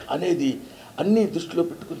ఢీకొంటున్నాం అనేది అన్నీ దృష్టిలో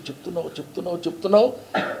పెట్టుకుని చెప్తున్నావు.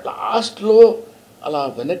 లాస్ట్లో అలా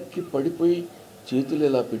వెనక్కి పడిపోయి చేతులు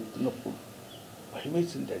ఇలా పెట్టుకున్నప్పుడు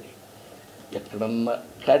భయమేసిందండి. ఎక్కడన్నా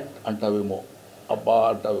కట్ అంటావేమో, అబ్బా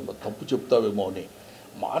అంటావేమో, తప్పు చెప్తావేమో అని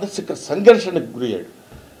మానసిక సంఘర్షణకు గురయ్యాడు.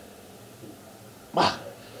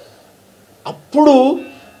 అప్పుడు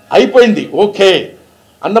అయిపోయింది ఓకే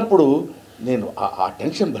అన్నప్పుడు నేను ఆ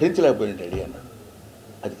టెన్షన్ భరించలేకపోయాను డాడీ అన్నాడు.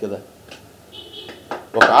 అది కదా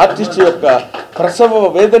ఒక ఆర్టిస్ట్ యొక్క ప్రసవ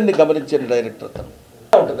వేదన్ని గమనించిన డైరెక్టర్ అతను.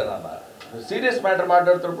 ఉంటుంది నాన్న, సీరియస్ మ్యాటర్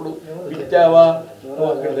మాట్లాడుతున్నప్పుడు పిచ్చావా,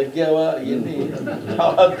 అక్కడ తగ్గావా, ఇవన్నీ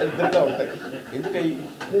చాలా దగ్గరగా ఉంటాయి. ఎందుకని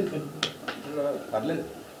పర్లేదు.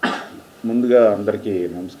 ముందుగా అందరికీ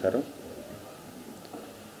నమస్కారం.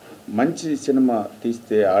 మంచి సినిమా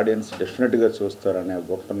తీస్తే ఆడియన్స్ డెఫినెట్గా చూస్తారనే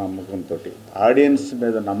గొప్ప నమ్మకంతో, ఆడియన్స్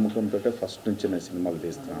మీద నమ్మకంతో ఫస్ట్ నుంచి నేను సినిమాలు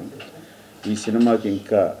తీస్తున్నాను. ఈ సినిమాకి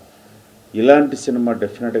ఇంకా ఇలాంటి సినిమా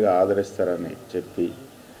డెఫినెట్గా ఆదరిస్తారని చెప్పి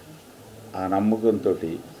ఆ నమ్మకంతో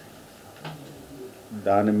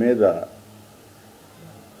దాని మీద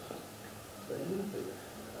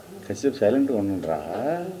కాసేపు సైలెంట్గా ఉండరా.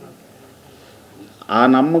 ఆ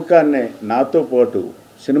నమ్మకాన్ని నాతో పాటు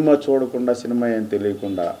సినిమా చూడకుండా, సినిమా ఏం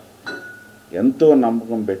తెలియకుండా ఎంతో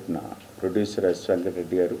నమ్మకం పెట్టిన ప్రొడ్యూసర్ ఎస్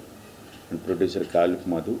వెంకటరెడ్డి గారు అండ్ ప్రొడ్యూసర్ కాలిఫ్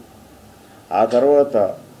మధు, ఆ తర్వాత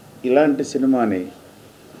ఇలాంటి సినిమాని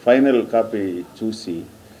ఫైనల్ కాపీ చూసి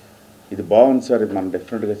ఇది బాగుంది సార్, ఇది మనం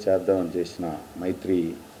డెఫినెట్గా చేద్దామని చేసిన మైత్రి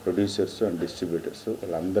ప్రొడ్యూసర్స్ అండ్ డిస్ట్రిబ్యూటర్స్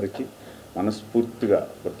వీళ్ళందరికీ మనస్ఫూర్తిగా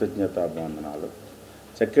కృతజ్ఞతాభివందనాలు.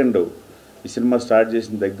 సెకండ్, ఈ సినిమా స్టార్ట్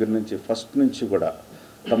చేసిన దగ్గర నుంచి ఫస్ట్ నుంచి కూడా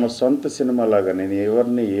తమ సొంత సినిమాలాగా నేను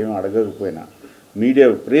ఎవరిని ఏమి అడగకపోయినా మీడియా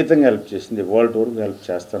విపరీతంగా హెల్ప్ చేసింది, వరల్డ్ వరకు హెల్ప్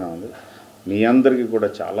చేస్తూనే ఉంది. మీ అందరికీ కూడా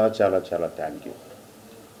చాలా చాలా చాలా థ్యాంక్ యూ.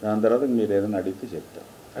 దాని తర్వాత మీరు ఏదైనా అడిగితే చెప్తారు.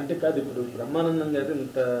 అంటే కాదు, ఇప్పుడు బ్రహ్మానందం గారు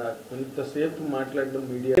ఇంతసేపు మాట్లాడడం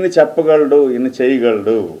మీడియా, ఈయన చెప్పగలడు, ఈయన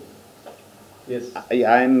చేయగలడు.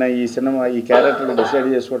 ఆయన ఈ సినిమా ఈ క్యారెక్టర్ డిసైడ్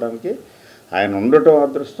చేసుకోవడానికి ఆయన ఉండటం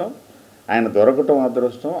అదృష్టం, ఆయన దొరకటం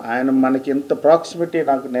అదృష్టం. ఆయన మనకి ఇంత ప్రాక్సిమిటీ,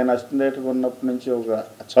 నేను అసిస్టెంట్గా ఉన్నప్పటి నుంచి ఒక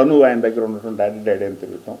చనువు ఆయన దగ్గర ఉండటం, డాడీ అని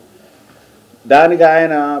తిరుగుతాం. దానికి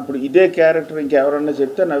ఆయన ఇప్పుడు ఇదే క్యారెక్టర్ ఇంకెవరన్నా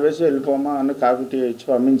చెప్తే నవ్వేసి వెళ్ళిపోమా అని కాకుటీ ఇచ్చి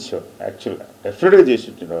పంపించావు. యాక్చువల్గా డెఫినెట్గా చేసి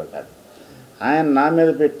వచ్చిండేవాడు కాదు. ఆయన నా మీద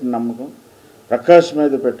పెట్టిన నమ్మకం, ప్రకాష్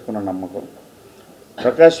మీద పెట్టుకున్న నమ్మకం,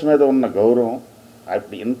 ప్రకాష్ మీద ఉన్న గౌరవం,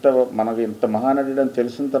 ఇప్పుడు మనకు ఇంత మహానటుడు అని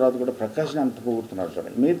తెలిసిన తర్వాత కూడా ప్రకాష్ని అంత పొగుడుతున్నాడు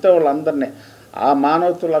చూడండి. మిగతా వాళ్ళందరినీ ఆ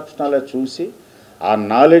మానవత్వ లక్షణాలే చూసి, ఆ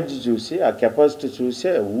నాలెడ్జ్ చూసి, ఆ కెపాసిటీ చూసి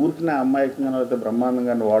ఊరికినే అమాయకంగా అయితే బ్రహ్మాండం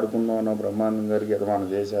గారిని వాడుకుందామనో, బ్రహ్మాండం గారికి ఏదో మనం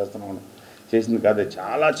చేసేస్తున్నామనో చేసింది కాదు.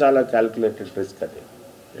 చాలా చాలా క్యాల్కులేటెడ్ రిస్క్. అది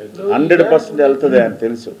 100% వెళ్తుంది అని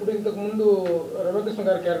తెలుసు.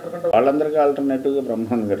 వాళ్ళందరికీ ఆల్టర్నేటివ్గా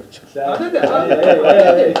బ్రహ్మాండం గారు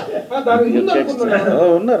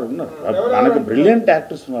ఉన్నారు. మనకు బ్రిలియంట్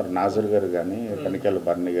యాక్టర్స్ ఉన్నారు. నాజర్ గారు కానీ, కనికెళ్ళ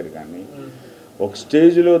బర్ని గారు కానీ, ఒక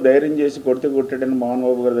స్టేజ్లో ధైర్యం చేసి కొట్టాడని మోహన్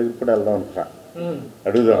బాబు గారి దగ్గర కూడా వెళ్దాం అనుకున్నా,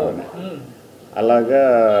 అడుగుదామని. అలాగా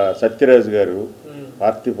సత్యరాజ్ గారు,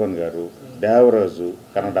 పార్థిపన్ గారు, దేవరాజు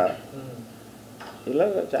కన్నడ, ఇలా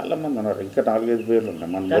చాలామంది ఉన్నారు. ఇంకా 4-5 పేర్లు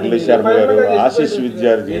ఉన్నాయి. మన మురళీ శర్మ గారు, ఆశీష్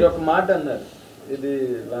విద్యార్థి. ఒక మాట అన్నారు ఇది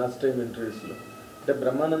లాస్ట్ టైం ఇంటర్వ్యూస్లో, అంటే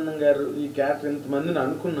బ్రహ్మానందం గారు ఈ క్యారెక్టర్ ఇంతమందిని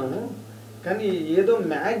అనుకున్నాము కానీ ఏదో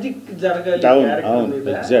మ్యాజిక్ జరగాలి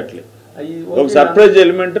ఎగ్జాక్ట్లీ. ఒక సర్ప్రైజ్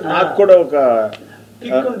ఎలిమెంట్ నాకు కూడా ఒక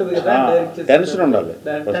టెన్షన్ ఉండాలి.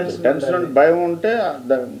 టెన్షన్ భయం ఉంటే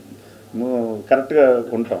కరెక్ట్గా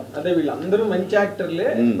ఉంటాం. అదే వీళ్ళందరూ మంచి యాక్టర్లే,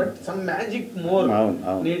 but some magic more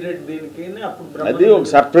needed దీనికి. అప్పుడు అది ఒక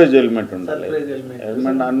సర్ప్రైజ్ ఎలిమెంట్ ఉండాలి.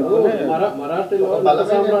 ఎలిమెంట్ అనుకుని మరాఠీలో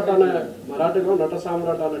నట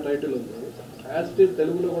సామ్రాట్ అనే టైటిల్ ఉంది.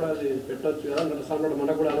 తెలుగులో కూడా అది పెట్టొచ్చు కదా, నట సామ్రాట్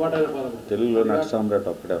మనకు కూడా అలవాటైన పదం. తెలుగులో నట సామ్రాట్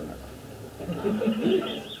ఒక్కడే ఉన్నాడు,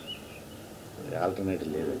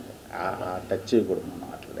 ఆల్టర్నేటివ్ లేదు. ఆ టచ్ చేయకూడదు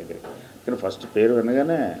మనం అట్ల దగ్గరికి. కానీ ఫస్ట్ పేరు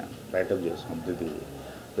వినగానే రైటప్ చేసాం, ఇది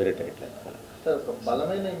వేరే టైటిల్. ఒక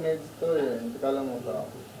బలమైన ఇమేజ్తో ఎంతకాలం ఒక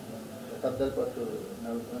పెద్దల పట్టు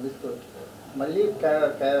నడుస్తూ మళ్ళీ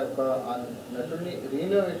ఒక నటుడిని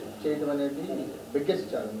రీఇన్వెంట్ చేయడం అనేది బిగ్గెస్ట్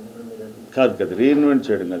ఛాలెంజ్. కాదు రీఇన్వెంట్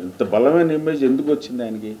చేయడం కాదు, ఇంత బలమైన ఇమేజ్ ఎందుకు వచ్చింది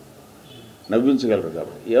ఆయనకి? నవ్వించగలరు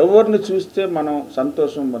కాబట్టి. ఎవరిని చూస్తే మనం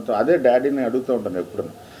సంతోషం మొత్తం. అదే డాడీని అడుగుతూ ఉంటాను ఎప్పుడు,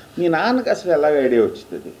 మీ నాన్నకి అసలు ఎలాగ ఐడియా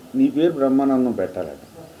వచ్చింది అది నీ పేరు బ్రహ్మానందం పెట్టాలని?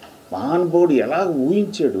 మహానుభావుడు ఎలా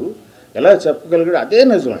ఊహించాడు, ఎలా చెప్పగలిగాడు, అదే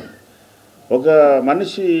నిజం. ఒక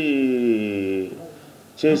మనిషి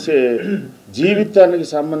చేసే జీవితానికి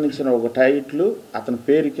సంబంధించిన ఒక టైటిల్ అతని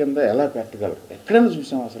పేరు కింద ఎలా పెట్టగలరు? ఎక్కడైనా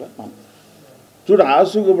చూసాం అసలు మనం? చూడు,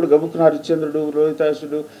 ఆసుగా ఇప్పుడు గబుక్కున హరిశ్చంద్రుడు,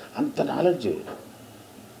 రోహితాసుడు అంత నాలెడ్జ్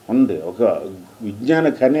ఉంది. ఒక విజ్ఞాన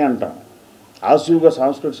ఖని అంటాం. ఆసుగా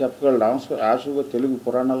సంస్కృతి చెప్పగలరు, ఆసుగా తెలుగు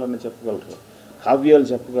పురాణాలన్నీ చెప్పగలరు, కావ్యాలు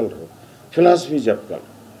చెప్పగలరు, ఫిలాసఫీ చెప్పగలరు.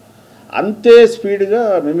 అంతే స్పీడ్గా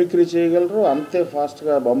మిమిక్రీ చేయగలరు, అంతే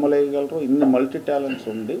ఫాస్ట్గా బొమ్మలు వేయగలరు. ఇన్ని మల్టీ టాలెంట్స్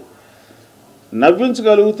ఉండి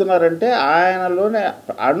నవ్వించగలుగుతున్నారంటే ఆయనలోనే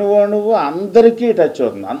అణువు అందరికీ టచ్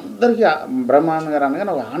అవుతుంది. అందరికీ బ్రహ్మానందం గారు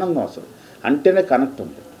అనగానే ఒక ఆనందం అసలు అంటేనే కనెక్ట్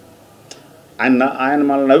ఉంది. ఆయన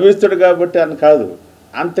మనల్ని నవ్విస్తాడు కాబట్టి అని కాదు,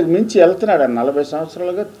 అంతకు మించి వెళ్తున్నాడు. ఆయన 40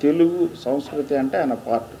 సంవత్సరాలుగా తెలుగు సంస్కృతి అంటే ఆయన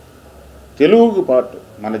పార్ట్, తెలుగుకు పార్ట్,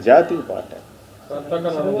 మన జాతికి పార్ట్.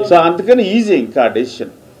 సో అందుకని ఈజీ ఇంకా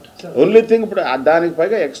డెసిషన్. ఓన్లీ థింగ్ ఇప్పుడు దానికి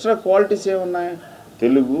పైగా ఎక్స్ట్రా క్వాలిటీస్ ఏమున్నాయి?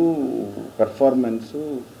 తెలుగు పెర్ఫార్మెన్సు,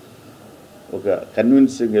 ఒక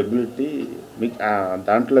కన్విన్సింగ్ ఎబిలిటీ,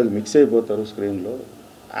 దాంట్లో మిక్స్ అయిపోతారు స్క్రీన్లో.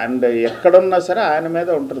 అండ్ ఎక్కడున్నా సరే ఆయన మీద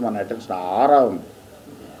ఉంటుంది మన అటెన్షన్, ఆరా ఉంది.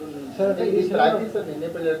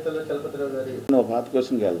 పాత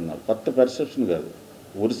క్వశ్చన్కి వెళ్తున్నారు, కొత్త పర్సెప్షన్ కాదు,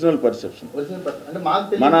 ఒరిజినల్ పర్సెప్షన్.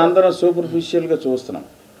 మన అందరం సూపర్ఫిషియల్గా చూస్తున్నాం.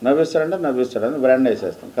 నవ్విస్తాడంటే నవ్విస్తాడని బ్రాండ్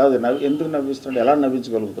వేసేస్తాం. కాదు, ఎందుకు నవ్విస్తాడు, ఎలా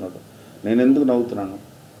నవ్వించగలుగుతున్నాడు, నేను ఎందుకు నవ్వుతున్నాను,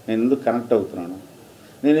 నేను ఎందుకు కనెక్ట్ అవుతున్నాను,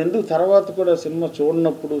 నేను ఎందుకు తర్వాత కూడా సినిమా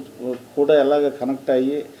చూడనప్పుడు కూడా ఎలాగ కనెక్ట్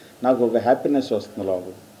అయ్యి నాకు ఒక హ్యాపీనెస్ వస్తుంది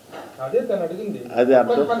లోపల. అది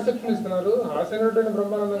అర్థం.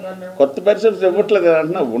 కొత్త పర్సెప్షన్ ఇవ్వట్లేదు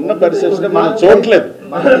అంటున్నా, ఉన్న పర్సెప్షన్ మనం చూడట్లేదు.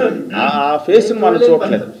 ఆ ఫేస్ని మనం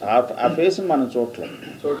చూడట్లేదు, ఆ ఫేస్ని మనం చూడట్లేదు.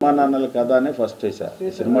 అమ్మా నాన్నల కథ అనే ఫస్ట్ వేసారు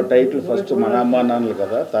సినిమా టైటిల్. ఫస్ట్ మన అమ్మా నాన్నల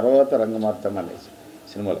కథ, తర్వాత రంగమార్తండ అనేసి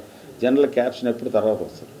సినిమాలో. జనరల్ క్యాప్షన్ ఎప్పుడు తర్వాత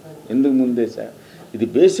వస్తుంది, ఎందుకు ముందేసా? ఇది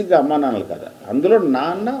బేసిక్గా అమ్మా నాన్నల కథ. అందులో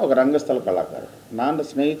నాన్న ఒక రంగస్థల కళాకారుడు, నాన్న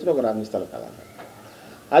స్నేహితుడు ఒక రంగస్థల కళాకారుడు.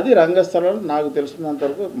 అది రంగస్థలంలో నాకు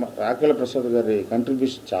తెలిసినంతవరకు రాకేల ప్రసాద్ గారి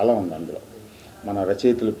కంట్రిబ్యూషన్ చాలా ఉంది అందులో. మన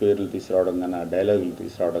రచయితల పేర్లు తీసుకురావడం కానీ, ఆ డైలాగులు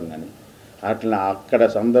తీసుకురావడం కానీ, అట్లా అక్కడ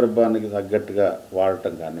సందర్భానికి తగ్గట్టుగా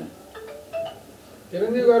వాడటం కానీ.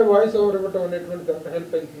 చిరంజీవి గారు వాయిస్ ఓవర్ ఇవ్వటం అనేటువంటి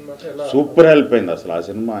హెల్ప్ అయింది, సూపర్ హెల్ప్ అయింది అసలు ఆ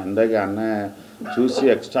సినిమా. ఇందాక అన్నయ్య చూసి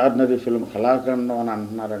ఎక్స్ట్రాడినరీ ఫిల్మ్ కళాఖండం అని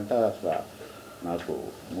అంటున్నారంటే అసలు నాకు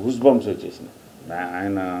గూస్ బంప్స్ వచ్చేసింది.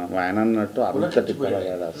 ఆయన అన్నట్టు అంతటి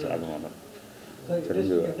కళగాడు అసలు అనుమానం.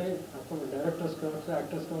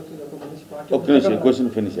 ఒక్క నిమిషం క్వశ్చన్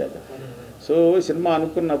ఫినిష్ అయ్యాక. సో సినిమా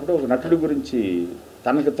అనుకున్నప్పుడు ఒక నటుడి గురించి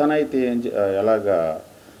తనకు తనైతే ఎలాగా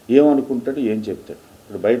ఏమనుకుంటాడు, ఏం చెప్తాడు.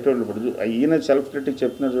 ఇప్పుడు బయట వాళ్ళు ఇప్పుడు ఈయన సెల్ఫ్ క్రిటిక్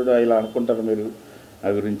చెప్తున్నారు, చూడు ఇలా అనుకుంటారు మీరు నా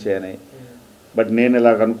గురించి అని, బట్ నేను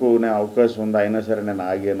ఇలాగ అనుకునే అవకాశం ఉంది, అయినా సరే నేను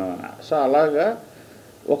ఆగాను. సో అలాగా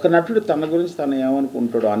ఒక నటుడు తన గురించి తను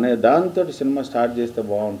ఏమనుకుంటాడు అనే దాంతో సినిమా స్టార్ట్ చేస్తే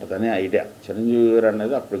బాగుంటుంది అనే ఐడియా చిరంజీవి గారు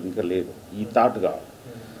అనేది అప్పుడు ఇంకా లేదు. ఈ థాట్ కావాలి.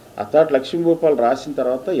 ఆ థాట్ లక్ష్మీగోపాల్ రాసిన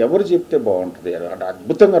తర్వాత ఎవరు చెప్తే బాగుంటుంది అంటే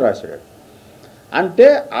అద్భుతంగా రాశాడు. అంటే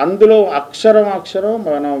అందులో అక్షరం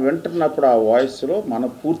మనం వింటున్నప్పుడు ఆ వాయిస్లో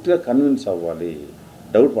మనం పూర్తిగా కన్విన్స్ అవ్వాలి,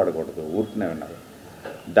 డౌట్ పడకూడదు, ఊరికనే విన్నారు.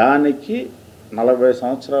 దానికి 40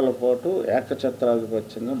 సంవత్సరాల పాటు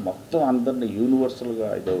ఏకఛత్రాధిపత్యంగా మొత్తం అందరినీ యూనివర్సల్గా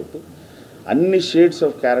ఇదవుతూ అన్ని షేడ్స్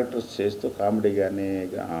ఆఫ్ క్యారెక్టర్స్ చేస్తూ కామెడీ కానీ,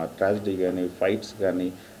 ట్రాజిడీ కానీ, ఫైట్స్ కానీ,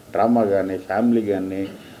 డ్రామా కానీ, ఫ్యామిలీ కానీ,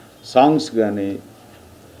 సాంగ్స్ కానీ,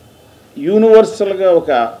 యూనివర్సల్గా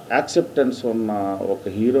ఒక యాక్సెప్టెన్స్ ఉన్న ఒక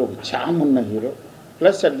హీరో, ఒక చామ్ ఉన్న hero.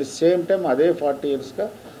 Plus at the same time అదే 40 yearsగా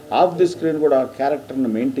ఆఫ్ ది స్క్రీన్ కూడా ఆ క్యారెక్టర్ని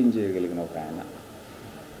మెయింటైన్ చేయగలిగిన ఒక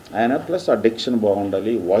ఆయన ప్లస్ ఆ డిక్షన్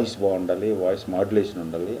బాగుండాలి, వాయిస్ బాగుండాలి, వాయిస్ మాడ్యులేషన్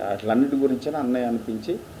ఉండాలి, అట్లన్నిటి గురించి అన్నయ్య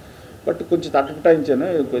అనిపించి బట్ కొంచెం తటపటాయించాను,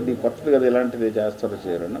 కొద్ది కొత్తది కదా ఇలాంటిది చేస్తారో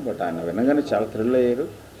చేయరని. బట్ ఆయన వినగానే చాలా థ్రిల్ అయ్యారు.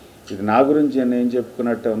 ఇది నా గురించి నేను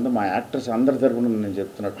చెప్పుకున్నట్టే ఉంది, మా యాక్టర్స్ అందరి తరపున నేను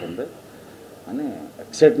చెప్తున్నట్టు ఉంది అని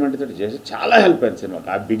ఎక్సైట్మెంట్ తోటి చేసి చాలా హెల్ప్ అయింది సినిమాకి.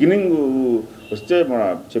 ఆ బిగినింగ్ వస్తే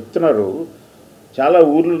చెప్తున్నారు, చాలా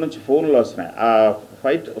ఊర్ల నుంచి ఫోన్లు వస్తున్నాయి. ఆ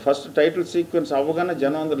ఫస్ట్ టైటిల్ సీక్వెన్స్ అవ్వగానే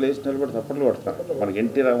జనం అందరూ లేచి నిలబడి తప్పట్లు పడతారు. మనకి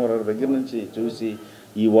ఎన్టీ రామారావు దగ్గర నుంచి చూసి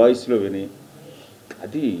ఈ వాయిస్లో విని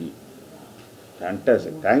అది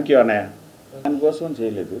ఫ్యాంటాస్టిక్. థ్యాంక్ యూ అన్నయ్య. దానికోసం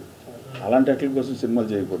చేయలేదు, అలాంటి వాటి కోసం సినిమాలు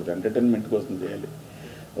చేయకూడదు, ఎంటర్టైన్మెంట్ కోసం చేయాలి,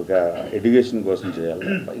 ఒక ఎడ్యుకేషన్ కోసం చేయాలి.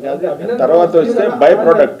 తర్వాత వస్తే బై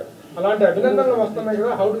ప్రోడక్ట్,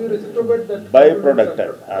 బై ప్రోడక్ట్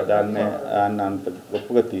దాన్ని అంత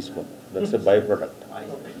గొప్పగా తీసుకోండి. That's a by product.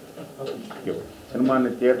 సినిమాని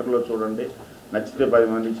థియేటర్లో చూడండి, నచ్చితే 10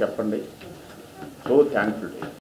 మందికి చెప్పండి. So thankful.